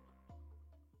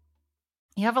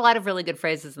 You have a lot of really good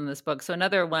phrases in this book. So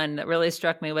another one that really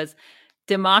struck me was,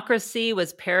 democracy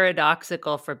was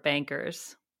paradoxical for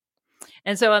bankers.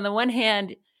 And so on the one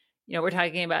hand, we're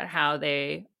talking about how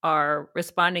they are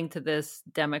responding to this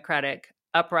democratic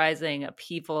uprising,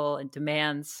 upheaval, and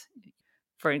demands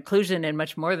for inclusion and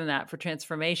much more than that, for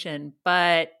transformation.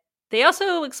 But they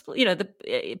also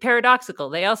paradoxical.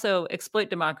 They also exploit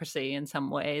democracy in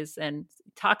some ways, and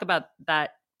talk about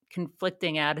that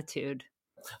conflicting attitude.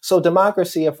 So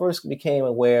democracy, I first became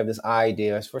aware of this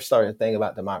idea. I first started to think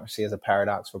about democracy as a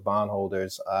paradox for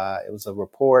bondholders. It was a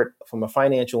report from a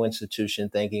financial institution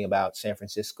thinking about San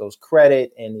Francisco's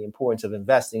credit and the importance of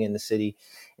investing in the city.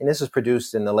 And this was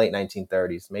produced in the late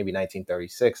 1930s, maybe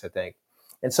 1936, I think.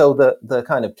 And so the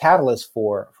kind of catalyst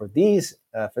for this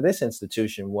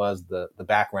institution was the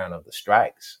background of the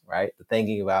strikes, right? The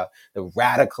thinking about the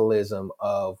radicalism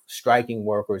of striking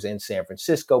workers in San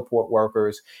Francisco, port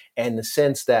workers, and the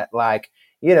sense that, like,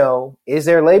 is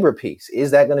there labor peace?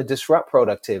 Is that going to disrupt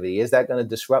productivity? Is that going to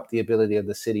disrupt the ability of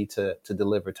the city to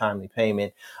deliver timely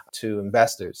payment to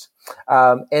investors?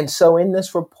 And so in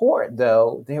this report,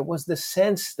 though, there was the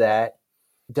sense that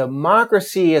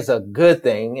democracy is a good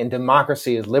thing, and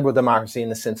democracy is liberal democracy in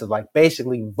the sense of, like,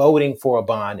 basically voting for a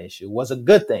bond issue was a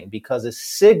good thing because it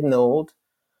signaled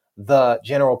the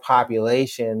general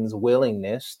population's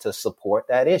willingness to support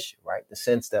that issue, right? The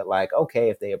sense that, like, okay,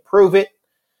 if they approve it,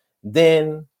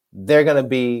 then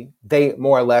they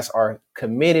more or less are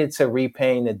committed to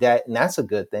repaying the debt. And that's a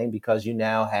good thing because you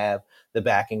now have the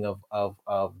backing of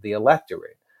the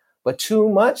electorate. But too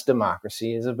much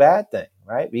democracy is a bad thing,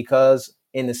 right? Because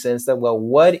in the sense that, well,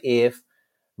 what if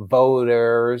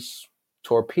voters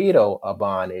torpedo a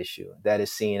bond issue that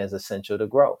is seen as essential to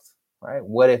growth, right?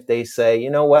 What if they say, you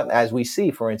know what, as we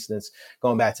see, for instance,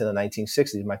 going back to the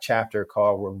 1960s, my chapter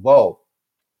called Revolt,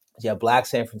 you have Black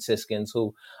San Franciscans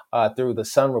who, through the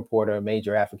Sun Reporter, a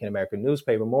major African-American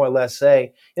newspaper, more or less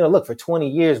say, look, for 20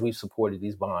 years, we've supported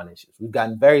these bond issues. We've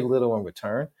gotten very little in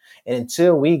return. And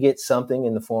until we get something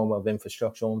in the form of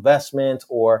infrastructural investment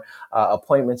or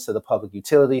appointments to the Public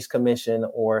Utilities Commission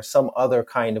or some other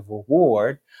kind of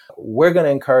reward, we're going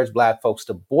to encourage Black folks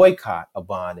to boycott a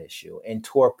bond issue and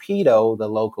torpedo the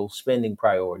local spending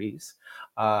priorities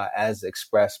as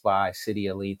expressed by city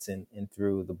elites and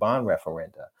through the bond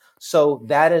referenda. So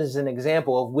that is an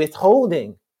example of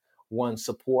withholding one's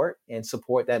support, and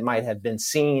support that might have been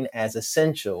seen as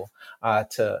essential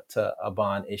to a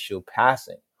bond issue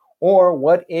passing. Or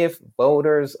what if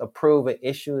voters approve an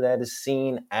issue that is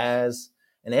seen as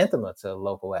an anathema to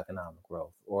local economic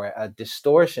growth or a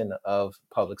distortion of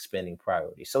public spending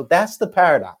priorities? So that's the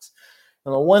paradox.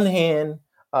 On the one hand,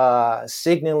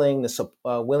 signaling the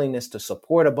willingness to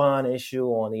support a bond issue.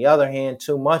 On the other hand,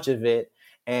 too much of it,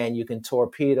 and you can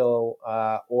torpedo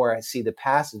or see the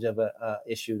passage of a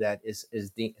issue that is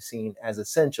seen as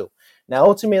essential. Now,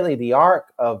 ultimately, the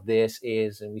arc of this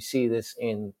is, and we see this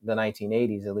in the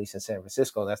 1980s, at least in San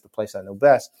Francisco, that's the place I know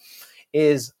best,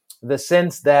 is the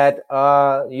sense that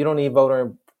you don't need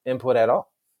voter input at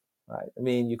all. Right? I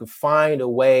mean, you can find a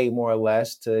way, more or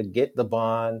less, to get the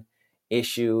bond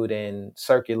issued and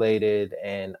circulated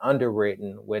and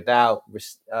underwritten without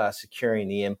securing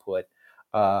the input.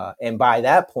 And by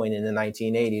that point in the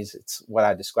 1980s, it's what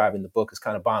I describe in the book as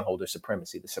kind of bondholder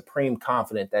supremacy, the supreme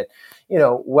confident that,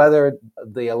 whether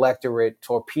the electorate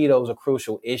torpedoes a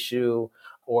crucial issue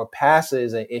or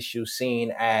passes an issue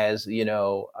seen as,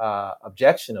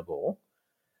 objectionable,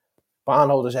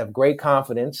 bondholders have great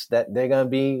confidence that they're going to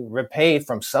be repaid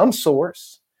from some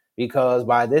source, because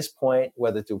by this point,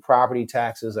 whether through property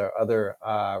taxes or other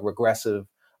regressive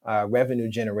revenue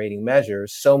generating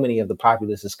measures, so many of the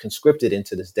populace is conscripted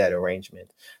into this debt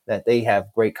arrangement that they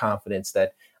have great confidence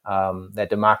that that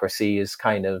democracy is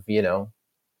kind of,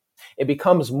 it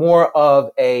becomes more of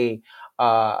a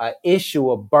issue,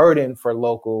 a burden for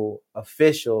local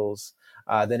officials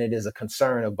than it is a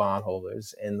concern of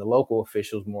bondholders. And the local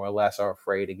officials more or less are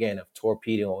afraid, again, of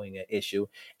torpedoing an issue.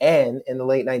 And in the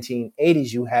late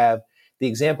 1980s, you have the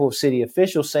example of city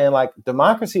officials saying, like,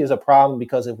 democracy is a problem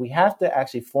because if we have to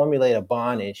actually formulate a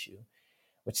bond issue,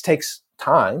 which takes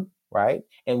time, right,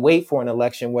 and wait for an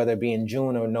election, whether it be in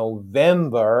June or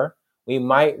November, we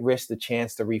might risk the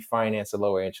chance to refinance at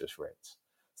lower interest rates.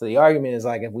 So the argument is,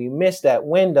 like, if we miss that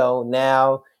window,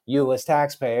 now you as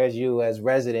taxpayers, you as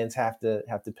residents have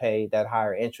to pay that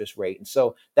higher interest rate. And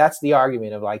so that's the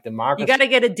argument of, like, democracy. You got to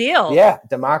get a deal. Yeah.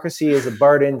 Democracy is a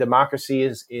burden. Democracy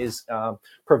is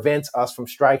prevents us from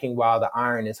striking while the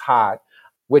iron is hot,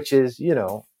 which is,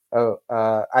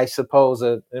 I suppose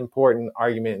an important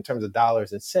argument in terms of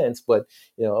dollars and cents, but,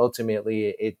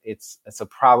 ultimately it's a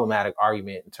problematic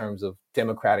argument in terms of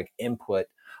democratic input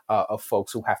of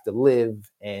folks who have to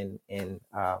live and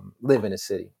live in a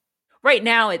city. Right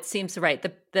now, it seems right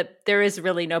that there is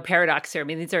really no paradox here. I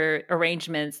mean, these are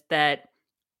arrangements that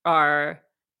are,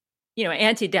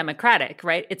 anti-democratic,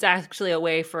 right? It's actually a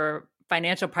way for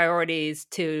financial priorities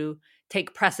to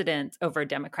take precedence over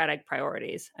democratic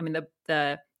priorities. I mean,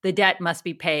 the the debt must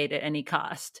be paid at any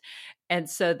cost. And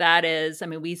so that is, I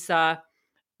mean, we saw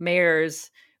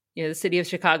mayors, the city of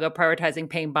Chicago prioritizing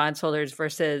paying bondholders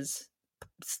versus,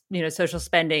 social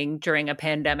spending during a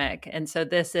pandemic. And so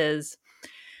this is,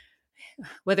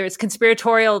 whether it's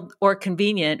conspiratorial or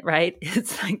convenient, right?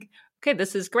 It's like, okay,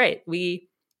 this is great. We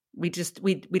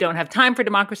don't have time for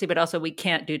democracy, but also we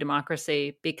can't do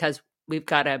democracy because we've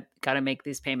got to make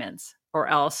these payments, or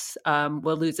else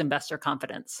we'll lose investor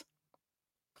confidence.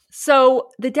 So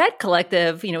the Debt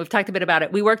Collective, we've talked a bit about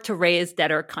it. We work to raise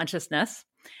debtor consciousness.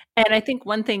 And I think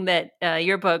one thing that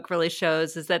your book really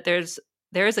shows is that there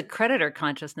is a creditor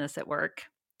consciousness at work,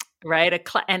 right?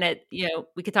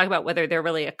 We could talk about whether they're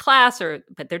really a class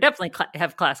but they're definitely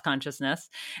have class consciousness.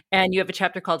 And you have a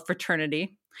chapter called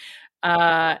Fraternity,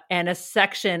 and a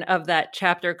section of that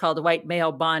chapter called White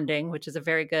Male Bonding, which is a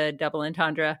very good double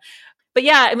entendre. But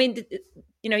yeah, I mean,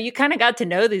 you kind of got to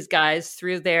know these guys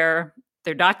through their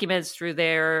documents, through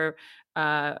their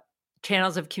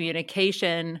channels of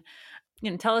communication.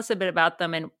 Tell us a bit about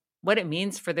them and what it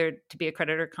means for there to be a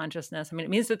creditor consciousness. I mean, it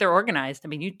means that they're organized. I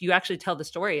mean, you actually tell the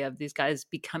story of these guys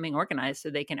becoming organized so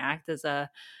they can act as an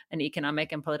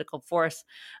economic and political force.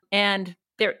 And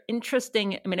they're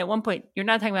interesting. I mean, at one point, you're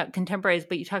not talking about contemporaries,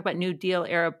 but you talk about New Deal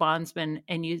era bondsmen,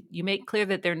 and you make clear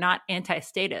that they're not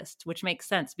anti-statist, which makes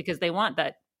sense because they want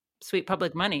that sweet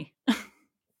public money.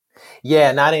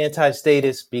 Yeah, not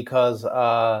anti-statist because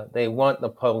they want the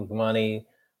public money.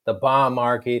 The bond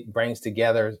market brings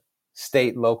together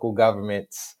state, local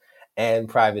governments and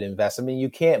private investors. I mean, you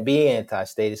can't be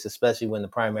anti-statist, especially when the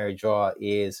primary draw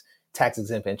is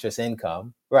tax-exempt interest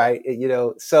income, right?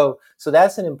 So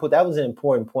that was an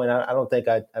important point. I don't think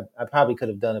I probably could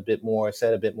have done a bit more,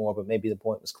 said a bit more, but maybe the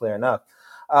point was clear enough.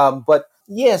 But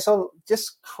yeah, so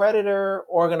just creditor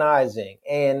organizing.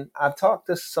 And I've talked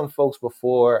to some folks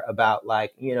before about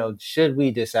should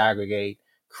we disaggregate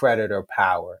creditor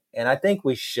power? And I think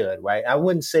we should, right? I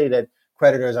wouldn't say that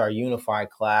creditors are a unified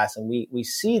class. And we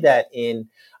see that in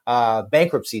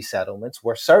bankruptcy settlements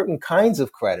where certain kinds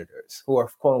of creditors who are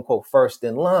quote unquote first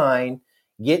in line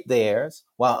get theirs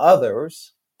while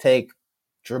others take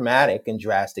dramatic and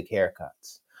drastic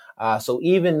haircuts. So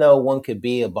even though one could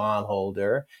be a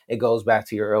bondholder, it goes back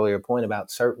to your earlier point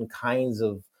about certain kinds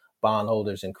of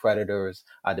bondholders and creditors,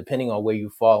 depending on where you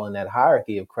fall in that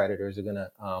hierarchy of creditors,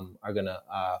 are gonna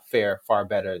fare far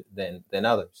better than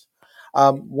others.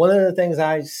 One of the things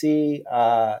I see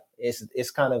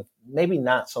is kind of maybe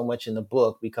not so much in the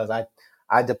book because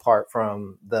I depart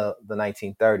from the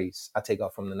 1930s. I take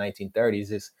off from the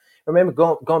 1930s. Is remember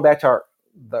going back to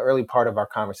the early part of our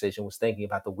conversation was thinking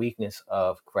about the weakness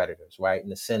of creditors, right? In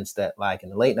the sense that, like in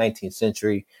the late 19th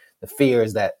century, the fear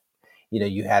is that,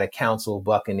 you had a council of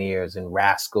buccaneers and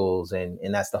rascals, and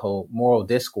that's the whole moral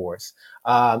discourse.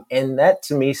 And that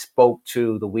to me spoke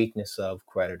to the weakness of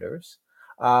creditors.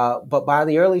 But by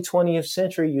the early 20th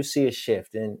century, you see a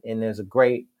shift. And there's a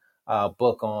great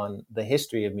book on the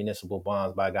history of municipal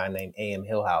bonds by a guy named A.M.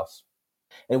 Hillhouse.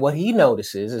 And what he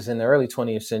notices is in the early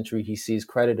 20th century, he sees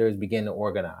creditors begin to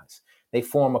organize. They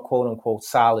form a quote unquote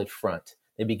solid front.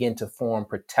 They begin to form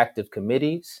protective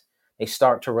committees. They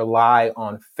start to rely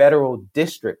on federal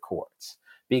district courts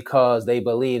because they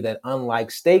believe that unlike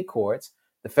state courts,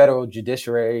 the federal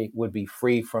judiciary would be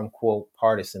free from quote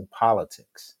partisan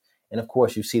politics. And of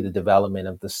course, you see the development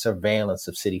of the surveillance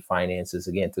of city finances,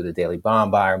 again, through the Daily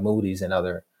Bond Buyer, Moody's, and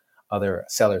other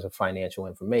sellers of financial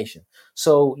information.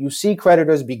 So you see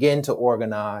creditors begin to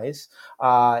organize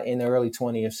in the early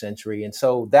 20th century. And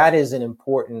so that is an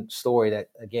important story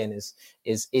that, again,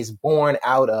 is born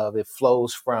out of, it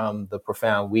flows from the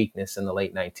profound weakness in the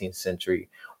late 19th century,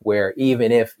 where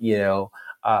even if,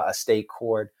 a state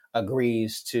court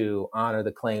agrees to honor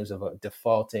the claims of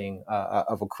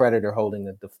of a creditor holding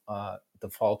a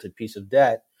defaulted piece of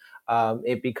debt,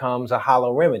 it becomes a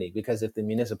hollow remedy because if the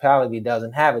municipality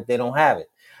doesn't have it, they don't have it.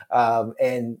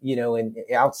 And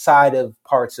outside of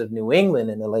parts of New England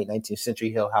in the late 19th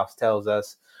century, Hillhouse tells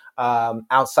us,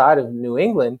 outside of New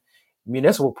England,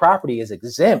 municipal property is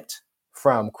exempt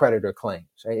from creditor claims,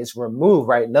 right? It's removed,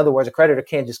 right? In other words, a creditor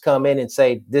can't just come in and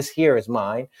say, this here is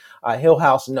mine.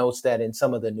 Hillhouse notes that in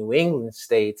some of the New England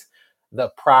states, the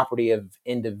property of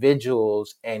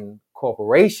individuals and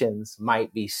corporations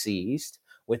might be seized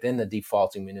within the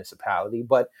defaulting municipality.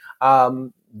 But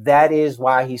that is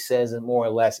why he says that more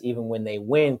or less, even when they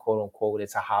win, quote unquote,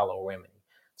 it's a hollow remedy.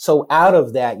 So out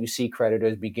of that, you see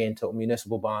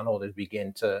municipal bondholders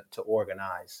begin to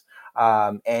organize.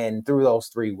 And through those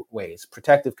three ways,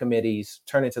 protective committees,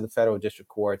 turn into the federal district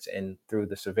courts, and through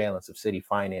the surveillance of city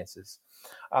finances.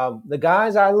 The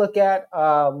guys I look at,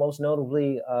 most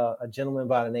notably a gentleman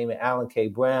by the name of Alan K.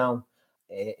 Brown,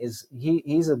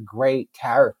 he's a great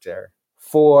character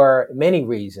for many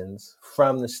reasons.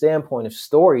 From the standpoint of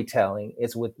storytelling,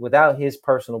 it's without his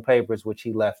personal papers, which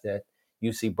he left at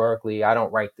UC Berkeley, I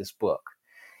don't write this book.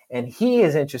 And he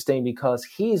is interesting because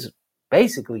he's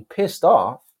basically pissed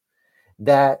off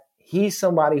that he's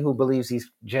somebody who believes he's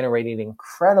generating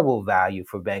incredible value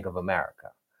for Bank of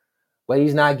America, but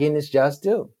he's not getting his just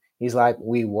due. He's like,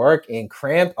 we work in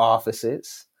cramped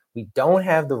offices. We don't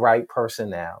have the right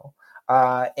personnel.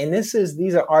 And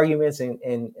these are arguments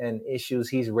and issues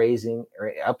he's raising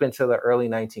up until the early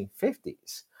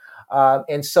 1950s.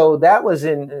 And so that was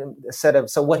in a set of,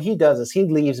 so what he does is he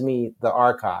leaves me the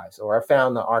archives, or I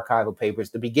found the archival papers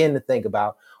to begin to think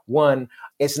about. One,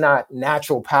 it's not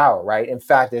natural power, right? In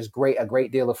fact, there's a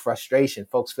great deal of frustration,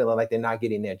 folks feeling like they're not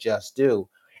getting their just due.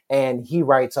 And he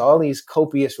writes all these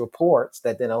copious reports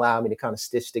that then allow me to kind of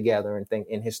stitch together and think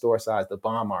and historicize the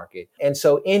bond market. And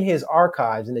so in his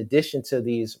archives, in addition to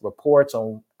these reports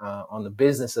on the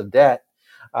business of debt,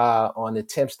 on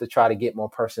attempts to try to get more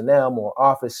personnel, more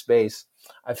office space,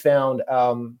 I found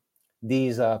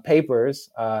these papers,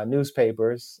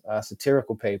 newspapers,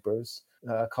 satirical papers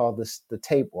called the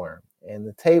Tapeworm. And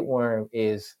the Tapeworm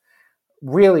is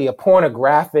really a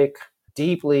pornographic,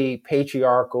 deeply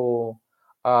patriarchal,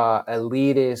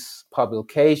 elitist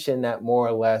publication that more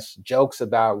or less jokes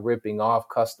about ripping off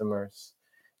customers,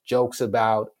 jokes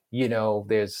about,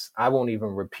 I won't even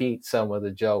repeat some of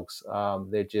the jokes.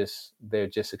 They're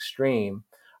just extreme.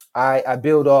 I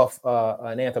build off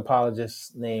an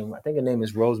anthropologist named, I think her name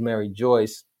is Rosemary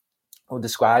Joyce, who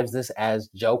describes this as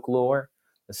joke lore,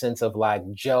 the sense of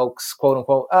like jokes, quote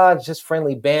unquote, just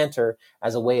friendly banter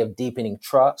as a way of deepening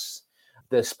trust.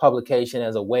 This publication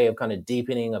as a way of kind of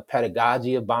deepening a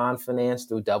pedagogy of bond finance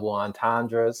through double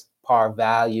entendres, par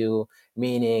value,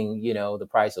 meaning, the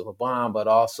price of a bond, but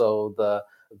also the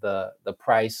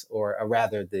price, or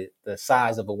rather the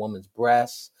size of a woman's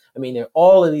breasts. I mean, there are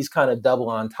all of these kind of double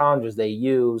entendres they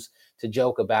use to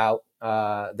joke about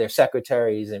their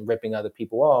secretaries and ripping other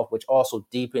people off, which also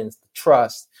deepens the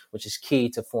trust, which is key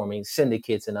to forming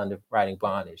syndicates and underwriting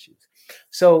bond issues.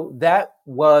 So that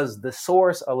was the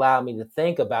source, allowed me to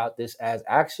think about this as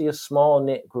actually a small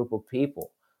knit group of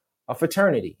people, a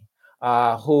fraternity,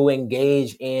 who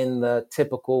engage in the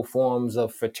typical forms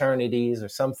of fraternities, or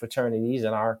some fraternities in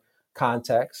our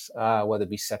context, whether it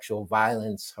be sexual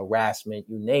violence, harassment,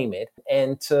 you name it,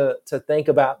 and to think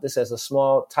about this as a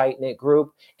small, tight-knit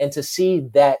group, and to see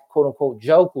that quote-unquote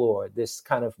joke lore, this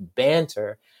kind of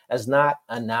banter, as not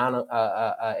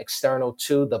external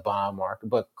to the bond market,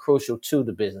 but crucial to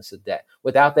the business of debt.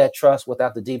 Without that trust,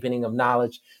 without the deepening of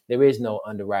knowledge, there is no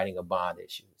underwriting of bond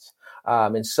issues.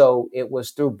 And so it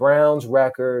was through Brown's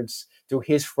records, through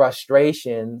his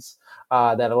frustrations,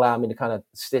 that allowed me to kind of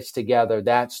stitch together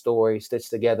that story, stitch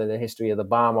together the history of the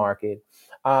bond market,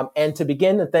 and to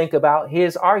begin to think about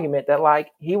his argument that like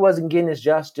he wasn't getting his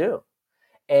just due.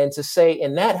 And to say,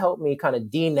 and that helped me kind of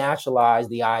denaturalize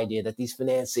the idea that these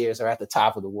financiers are at the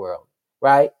top of the world,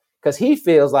 right? Because he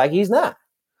feels like he's not.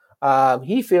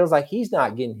 He feels like he's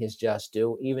not getting his just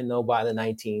due, even though by the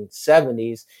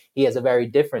 1970s, he has a very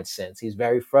different sense. He's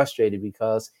very frustrated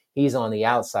because he's on the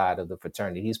outside of the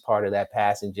fraternity. He's part of that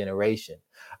passing generation.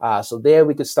 So there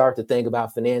we could start to think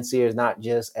about financiers not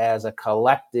just as a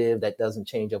collective that doesn't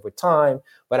change over time,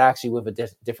 but actually with a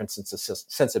different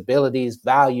sensibilities,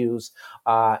 values,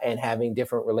 and having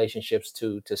different relationships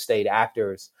to state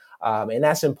actors. And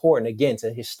that's important, again,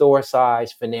 to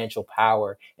historicize financial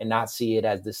power and not see it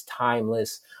as this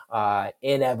timeless,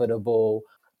 inevitable,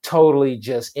 totally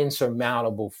just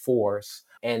insurmountable force.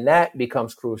 And that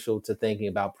becomes crucial to thinking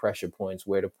about pressure points,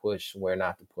 where to push, where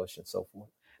not to push, and so forth.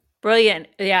 Brilliant.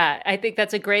 Yeah, I think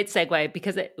that's a great segue,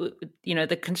 because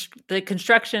the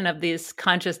construction of these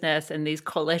consciousness and these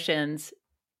coalitions,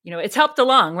 it's helped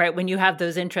along, right? When you have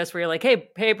those interests where you're like,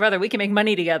 hey, brother, we can make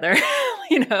money together.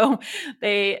 But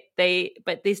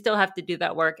they still have to do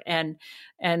that work. And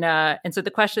so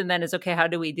the question then is, okay, how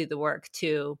do we do the work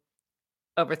to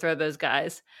overthrow those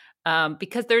guys?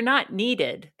 Because they're not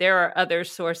needed. There are other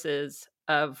sources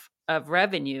of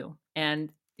revenue.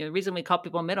 And the reason we call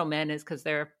people middlemen is because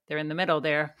they're in the middle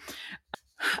there.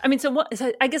 I mean, so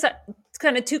I guess it's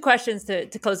kind of two questions to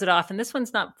close it off. And this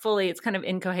one's not fully, it's kind of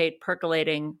incoherent,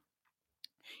 percolating.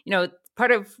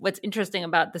 Part of what's interesting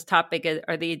about this topic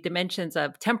are the dimensions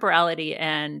of temporality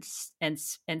and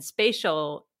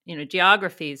spatial,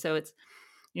 geography. So it's,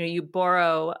 you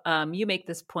borrow, you make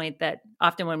this point that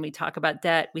often when we talk about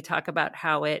debt, we talk about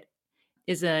how it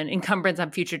an encumbrance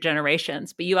on future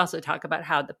generations. But you also talk about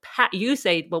how you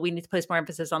say, well, we need to place more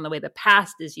emphasis on the way the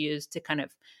past is used to kind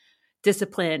of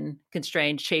discipline,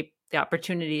 constrain, shape the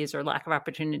opportunities or lack of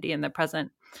opportunity in the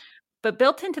present. But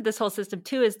built into this whole system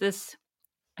too is this,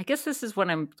 I guess this is what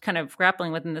I'm kind of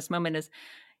grappling with in this moment is,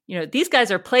 these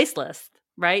guys are placeless,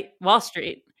 right? Wall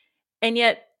Street. And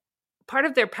yet part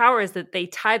of their power is that they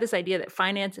tie this idea that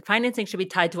financing should be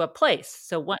tied to a place.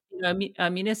 So what a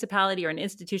municipality or an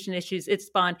institution issues its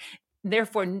bond,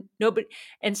 therefore nobody.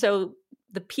 And so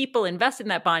the people invested in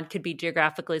that bond could be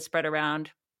geographically spread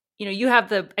around. You have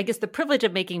the privilege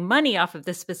of making money off of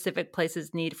this specific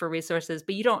place's need for resources,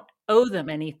 but you don't owe them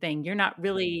anything. You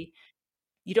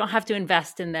don't have to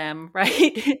invest in them,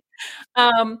 right?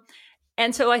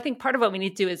 And so I think part of what we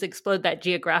need to do is explode that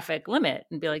geographic limit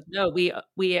and be like, no,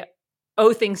 we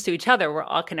owe things to each other. We're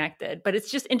all connected. But it's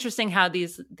just interesting how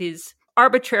these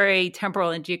arbitrary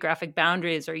temporal and geographic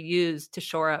boundaries are used to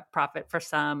shore up profit for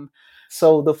some.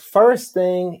 So the first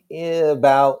thing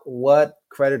about what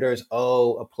creditors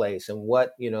owe a place and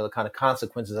what, the kind of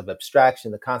consequences of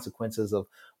abstraction, the consequences of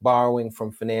borrowing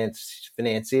from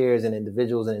financiers and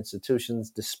individuals and institutions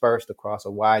dispersed across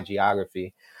a wide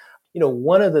geography.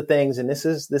 One of the things, and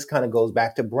this kind of goes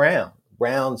back to Brown.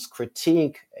 Brown's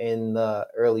critique in the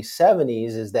early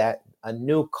 70s is that a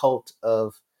new cult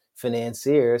of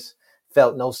financiers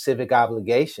felt no civic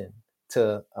obligation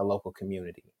to a local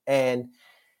community. And,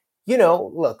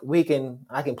 look,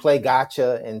 I can play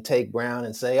gotcha and take Brown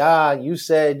and say, you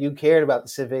said you cared about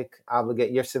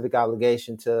your civic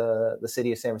obligation to the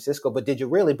city of San Francisco, but did you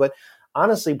really? But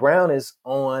honestly, Brown is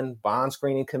on bond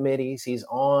screening committees. He's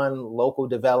on local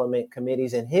development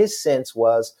committees. And his sense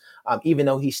was, even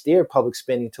though he steered public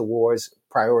spending towards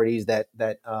priorities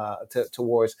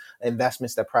towards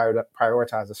investments that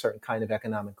prioritize a certain kind of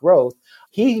economic growth,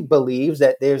 he believes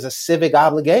that there's a civic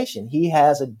obligation. He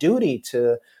has a duty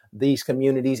to these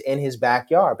communities in his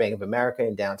backyard. Bank of America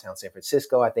in downtown San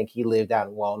Francisco. I think he lived out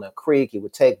in Walnut Creek. He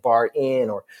would take BART in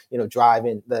or, drive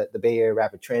in the Bay Area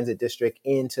Rapid Transit District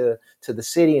into the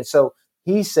city. And so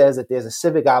he says that there's a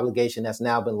civic obligation that's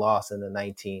now been lost in the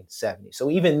 1970s. So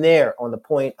even there on the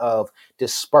point of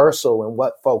dispersal and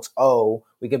what folks owe,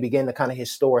 we can begin to kind of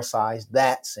historicize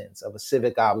that sense of a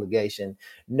civic obligation,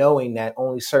 knowing that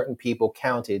only certain people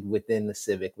counted within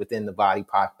the body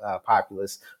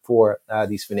populace for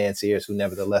these financiers who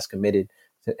nevertheless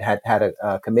had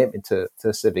a commitment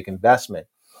to civic investment.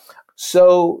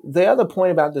 So the other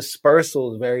point about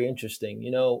dispersal is very interesting.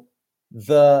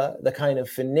 The kind of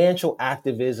financial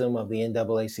activism of the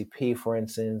NAACP, for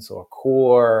instance, or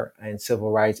CORE and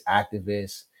civil rights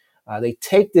activists, they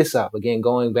take this up, again,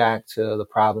 going back to the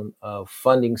problem of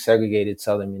funding segregated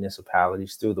Southern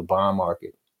municipalities through the bond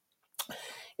market,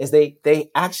 is they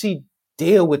actually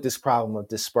deal with this problem of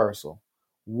dispersal.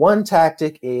 One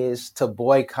tactic is to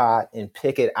boycott and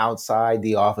picket outside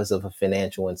the office of a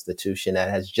financial institution that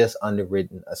has just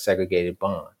underwritten a segregated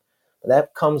bond. But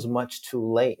that comes much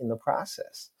too late in the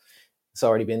process. It's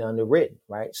already been underwritten,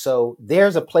 right? So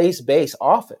there's a place-based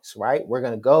office, right? We're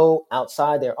going to go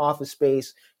outside their office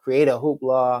space, create a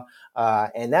hoopla,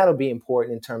 and that'll be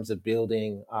important in terms of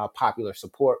building popular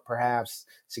support, perhaps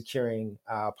securing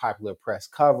popular press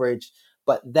coverage.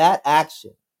 But that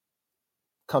action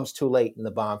comes too late in the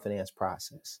bond finance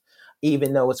process,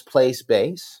 even though it's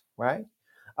place-based, right?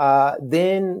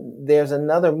 Then there's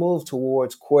another move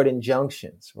towards court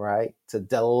injunctions, right? To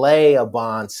delay a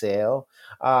bond sale,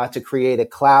 to create a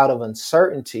cloud of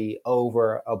uncertainty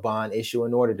over a bond issue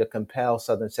in order to compel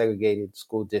Southern segregated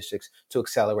school districts to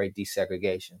accelerate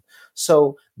desegregation.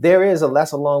 So there is a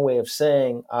long way of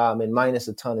saying, and minus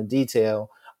a ton of detail,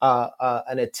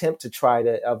 an attempt to try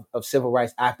of civil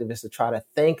rights activists to try to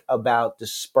think about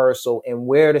dispersal and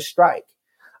where to strike.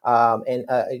 How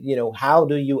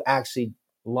do you actually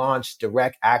launch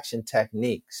direct action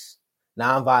techniques,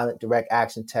 nonviolent direct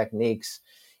action techniques,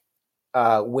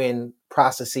 when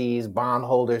processes,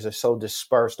 bondholders are so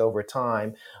dispersed over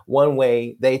time? One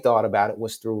way they thought about it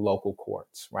was through local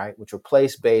courts, right, which are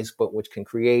place-based, but which can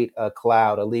create a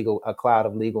cloud of legal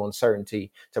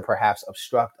uncertainty to perhaps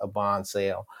obstruct a bond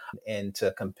sale and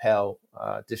to compel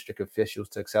district officials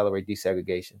to accelerate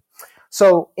desegregation.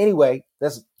 So anyway,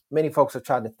 many folks have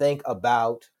tried to think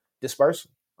about dispersal.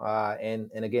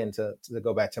 And again, to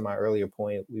go back to my earlier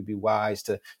point, we'd be wise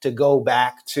to go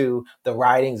back to the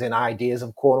writings and ideas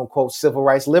of quote unquote civil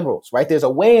rights liberals, right? There's a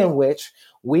way in which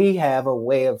we have a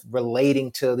way of relating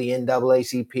to the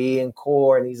NAACP and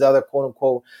CORE and these other quote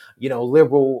unquote,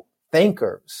 liberal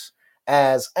thinkers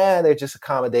as, they're just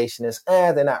accommodationists,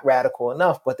 they're not radical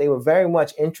enough, but they were very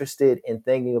much interested in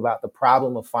thinking about the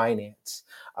problem of finance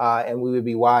and we would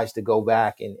be wise to go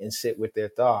back and sit with their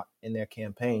thought in their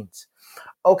campaigns.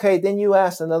 Okay, then you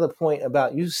asked another point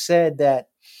about, you said that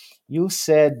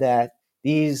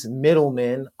these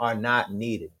middlemen are not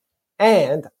needed.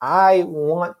 And I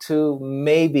want to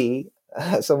maybe,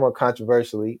 somewhat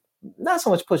controversially, not so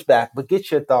much push back, but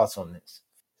get your thoughts on this,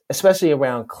 especially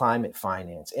around climate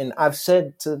finance. And I've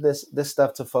said to this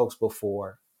stuff to folks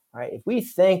before, right? If we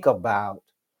think about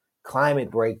climate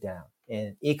breakdown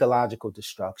and ecological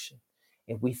destruction,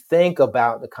 if we think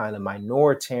about the kind of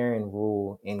minoritarian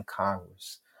rule in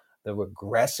Congress, the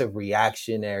regressive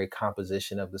reactionary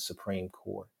composition of the Supreme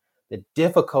Court, the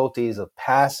difficulties of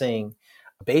passing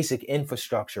a basic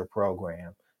infrastructure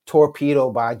program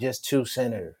torpedoed by just 2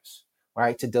 senators,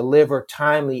 right, to deliver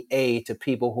timely aid to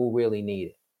people who really need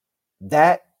it.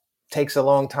 That takes a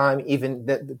long time. Even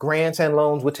the grants and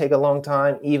loans would take a long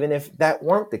time, even if that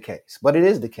weren't the case, but it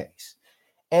is the case.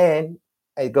 And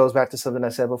it goes back to something I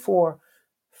said before.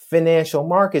 Financial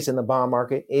markets in the bond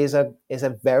market is a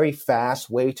very fast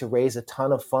way to raise a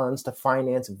ton of funds to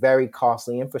finance very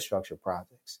costly infrastructure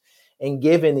projects. And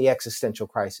given the existential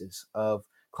crisis of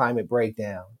climate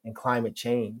breakdown and climate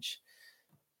change,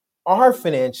 are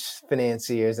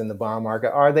financiers in the bond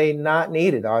market, are they not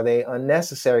needed? Are they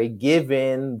unnecessary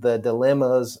given the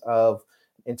dilemmas of,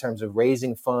 in terms of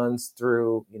raising funds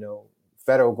through,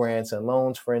 federal grants and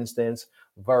loans, for instance,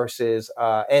 versus,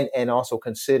 and also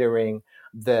considering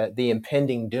the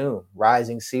impending doom,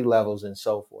 rising sea levels and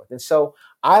so forth. And so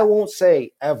I won't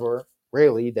say ever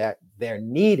really that they're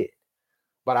needed,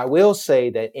 but I will say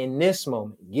that in this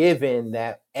moment, given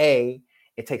that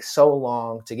it takes so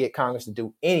long to get Congress to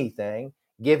do anything,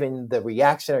 given the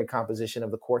reactionary composition of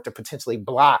the court to potentially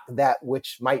block that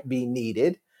which might be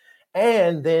needed.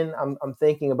 And then I'm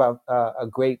thinking about a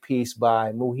great piece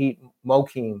by Muhit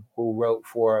Mokim, who wrote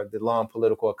for the Law and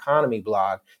Political Economy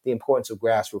blog, The Importance of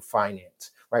Grassroots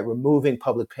Finance, right? Removing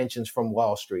public pensions from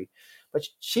Wall Street. But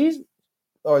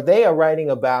they are writing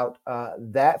about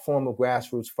that form of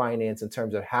grassroots finance in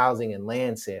terms of housing and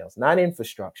land sales, not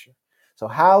infrastructure. So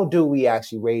how do we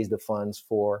actually raise the funds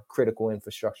for critical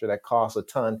infrastructure that costs a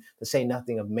ton, to say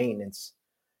nothing of maintenance?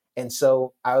 And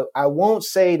so I won't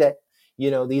say that,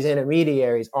 these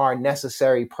intermediaries are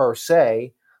necessary per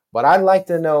se, but I'd like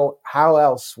to know how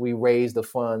else we raise the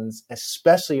funds,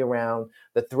 especially around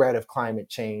the threat of climate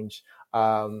change,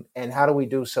 and how do we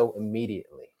do so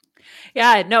immediately?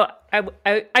 Yeah, no,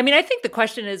 I mean, I think the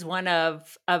question is one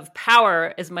of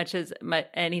power as much as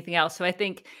anything else. So I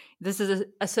think this is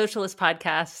a socialist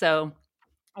podcast. So,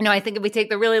 I think if we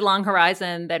take the really long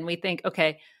horizon, then we think,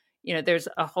 okay, there's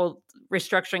a whole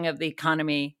restructuring of the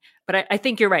economy. But I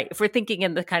think you're right. If we're thinking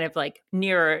in the kind of like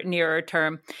nearer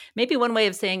term, maybe one way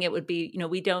of saying it would be,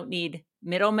 we don't need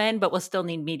middlemen, but we'll still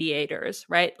need mediators,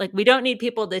 right? Like we don't need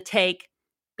people to take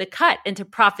the cut and to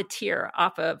profiteer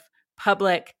off of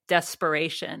public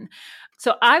desperation.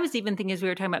 So I was even thinking, as we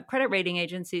were talking about credit rating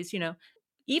agencies,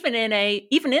 even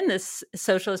in this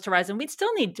socialist horizon, we'd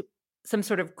still need some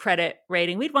sort of credit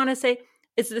rating. We'd want to say,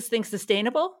 is this thing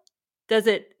sustainable? Does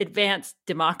it advance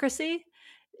democracy?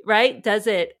 Right? Does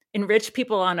it enrich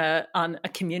people on a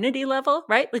community level?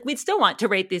 Right? Like we'd still want to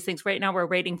rate these things. Right now, we're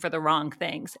rating for the wrong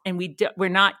things, and we're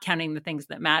not counting the things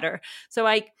that matter. So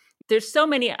there's so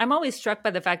many. I'm always struck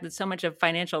by the fact that so much of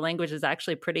financial language is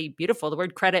actually pretty beautiful. The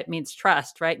word credit means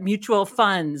trust, right? Mutual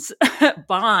funds,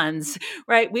 bonds,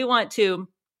 right? We want to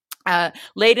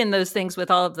laden those things with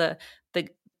all of the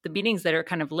meanings that are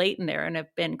kind of latent there and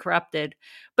have been corrupted.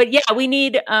 But yeah, we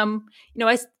need,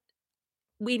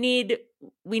 we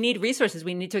need resources.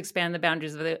 We need to expand the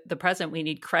boundaries of the present. We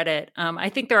need credit. I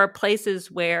think there are places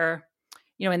where,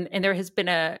 and there has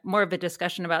been more of a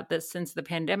discussion about this since the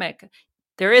pandemic.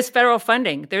 There is federal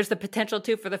funding. There's the potential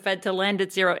too for the Fed to lend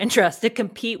at zero interest to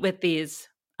compete with these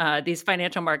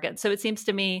financial markets. So it seems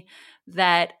to me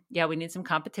that, we need some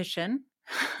competition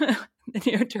in the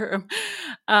near term.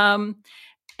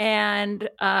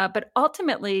 But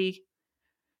ultimately,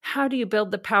 how do you build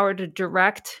the power to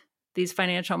direct these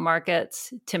financial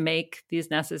markets to make these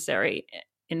necessary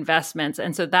investments?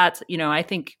 And so that's, I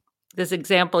think this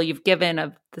example you've given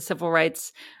of the civil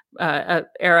rights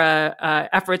era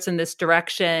efforts in this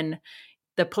direction,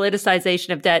 the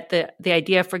politicization of debt, the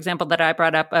idea, for example, that I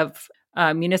brought up of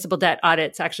municipal debt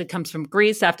audits actually comes from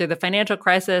Greece after the financial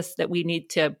crisis, that we need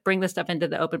to bring this stuff into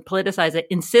the open, politicize it,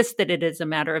 insist that it is a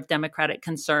matter of democratic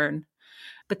concern.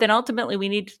 But then ultimately we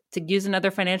need to use another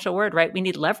financial word, right? We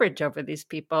need leverage over these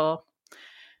people.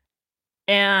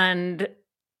 And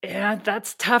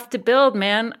that's tough to build,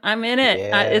 man. I'm in it.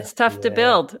 It's tough to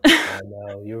build. I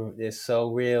know, it's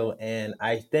so real. And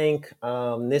I think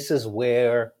this is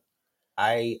where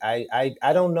I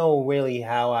don't know really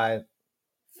how I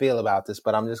feel about this,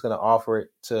 but I'm just going to offer it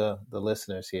to the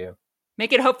listeners here.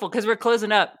 Make it hopeful because we're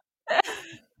closing up.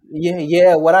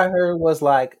 Yeah. What I heard was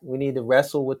like, we need to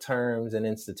wrestle with terms and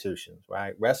institutions,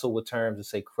 right? Wrestle with terms to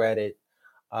say credit,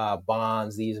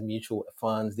 bonds, these are mutual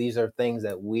funds. These are things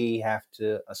that we have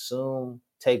to assume,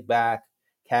 take back,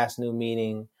 cast new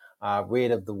meaning,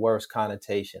 rid of the worst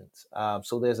connotations.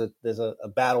 So there's a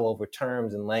battle over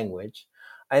terms and language.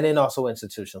 And then also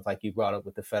institutions, like you brought up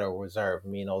with the Federal Reserve. I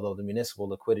mean, although the municipal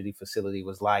liquidity facility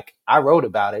was like, I wrote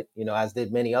about it, as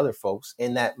did many other folks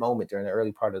in that moment during the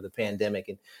early part of the pandemic,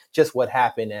 and just what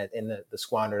happened in the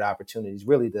squandered opportunities,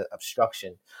 really the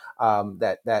obstruction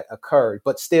that occurred,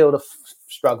 but still the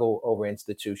struggle over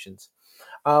institutions.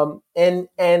 And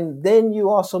then you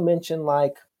also mentioned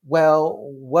like, well,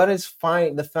 what is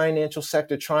the financial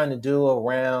sector trying to do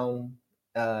around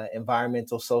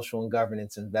environmental, social, and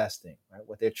governance investing, right?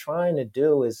 What they're trying to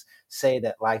do is say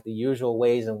that like the usual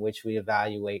ways in which we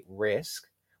evaluate risk.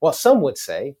 Well, some would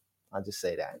say, I'll just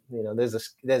say that,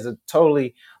 there's a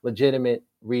totally legitimate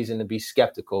reason to be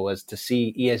skeptical as to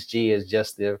see ESG as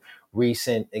just the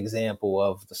recent example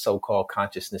of the so-called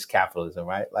consciousness capitalism,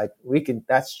 right? Like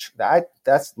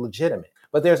that's legitimate.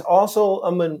 But there's also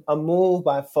a move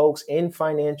by folks in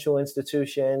financial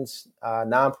institutions,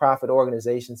 nonprofit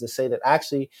organizations to say that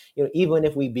actually, even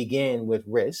if we begin with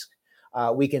risk,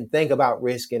 we can think about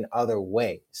risk in other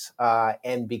ways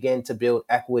and begin to build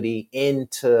equity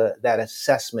into that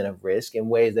assessment of risk in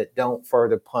ways that don't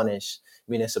further punish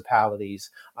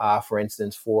municipalities, for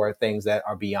instance, for things that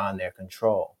are beyond their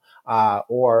control.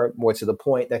 Or more to the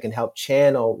point, that can help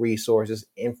channel resources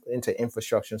into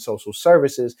infrastructure and social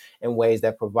services in ways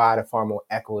that provide a far more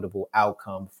equitable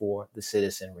outcome for the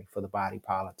citizenry, for the body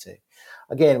politic.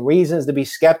 Again, reasons to be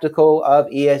skeptical of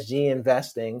ESG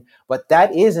investing, but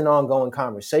that is an ongoing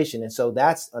conversation. And so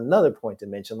that's another point to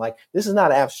mention. Like, this is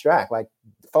not abstract. Like,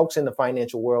 folks in the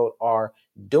financial world are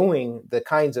doing the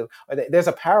kinds of, there's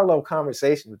a parallel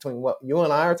conversation between what you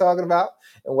and I are talking about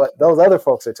and what those other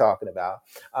folks are talking about.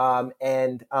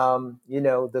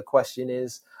 The question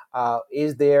is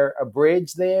there a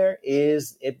bridge there?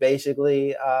 Is it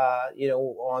basically,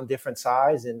 on different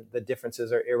sides and the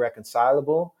differences are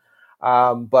irreconcilable?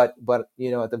 But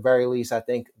at the very least, I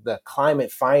think the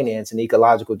climate finance and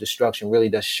ecological destruction really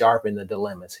does sharpen the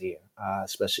dilemmas here,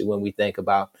 especially when we think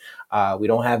about we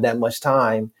don't have that much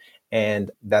time.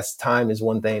 And time is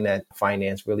one thing that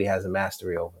finance really has a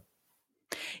mastery over.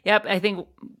 Yep. I think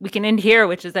we can end here,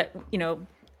 which is that,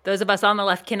 those of us on the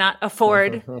left cannot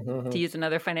afford, to use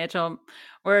another financial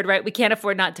word, right? We can't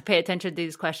afford not to pay attention to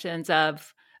these questions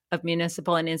of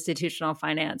municipal and institutional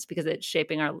finance, because it's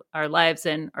shaping our lives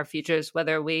and our futures,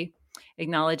 whether we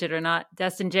acknowledge it or not.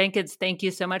 Destin Jenkins, thank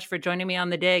you so much for joining me on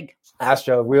The Dig.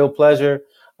 Astro, real pleasure.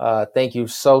 Thank you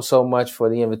so much for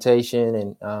the invitation.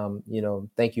 And,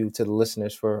 thank you to the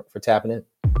listeners for tapping in.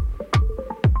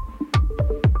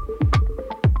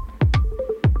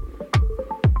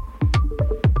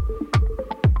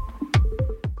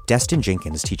 Destin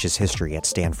Jenkins teaches history at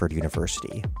Stanford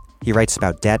University. He writes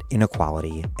about debt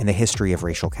inequality and the history of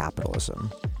racial capitalism,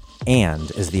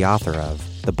 and is the author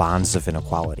of The Bonds of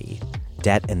Inequality,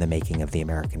 Debt and the Making of the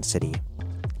American City.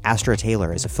 Astra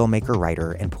Taylor is a filmmaker,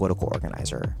 writer, and political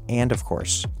organizer, and, of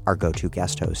course, our go-to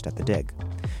guest host at The Dig.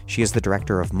 She is the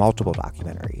director of multiple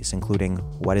documentaries, including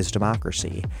What is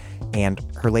Democracy? And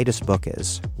her latest book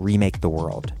is Remake the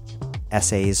World: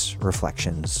 Essays,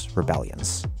 Reflections,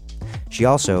 Rebellions. She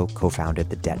also co-founded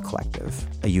the Debt Collective,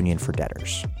 a union for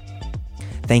debtors.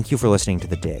 Thank you for listening to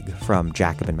The Dig from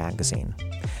Jacobin Magazine.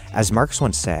 As Marx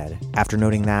once said, after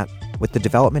noting that, with the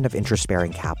development of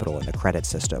interest-bearing capital in the credit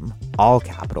system, all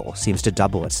capital seems to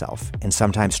double itself and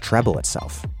sometimes treble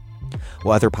itself.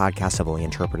 While other podcasts have only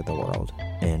interpreted the world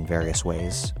in various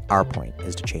ways, our point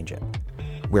is to change it.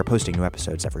 We're posting new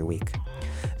episodes every week.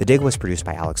 The Dig was produced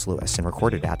by Alex Lewis and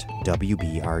recorded at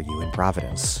WBRU in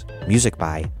Providence. Music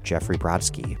by Jeffrey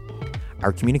Brodsky.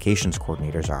 Our communications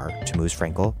coordinators are Tamuz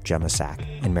Frankel, Gemma Sack,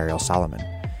 and Mariel Solomon.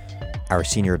 Our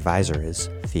senior advisor is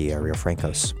Thea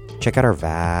Riofrancos. Check out our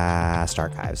vast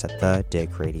archives at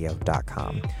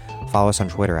thedigradio.com. Follow us on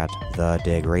Twitter at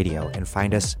thedigradio and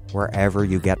find us wherever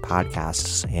you get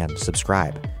podcasts and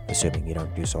subscribe, assuming you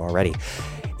don't do so already.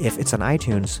 If it's on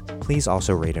iTunes, please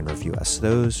also rate and review us.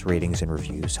 Those ratings and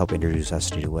reviews help introduce us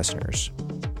to new listeners.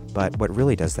 But what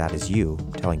really does that is you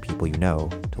telling people you know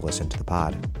to listen to the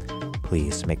pod.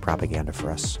 Please make propaganda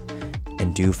for us.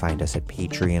 And do find us at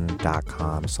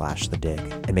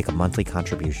patreon.com/thedig and make a monthly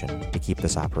contribution to keep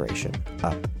this operation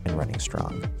up and running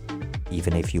strong.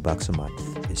 Even a few bucks a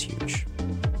month is huge.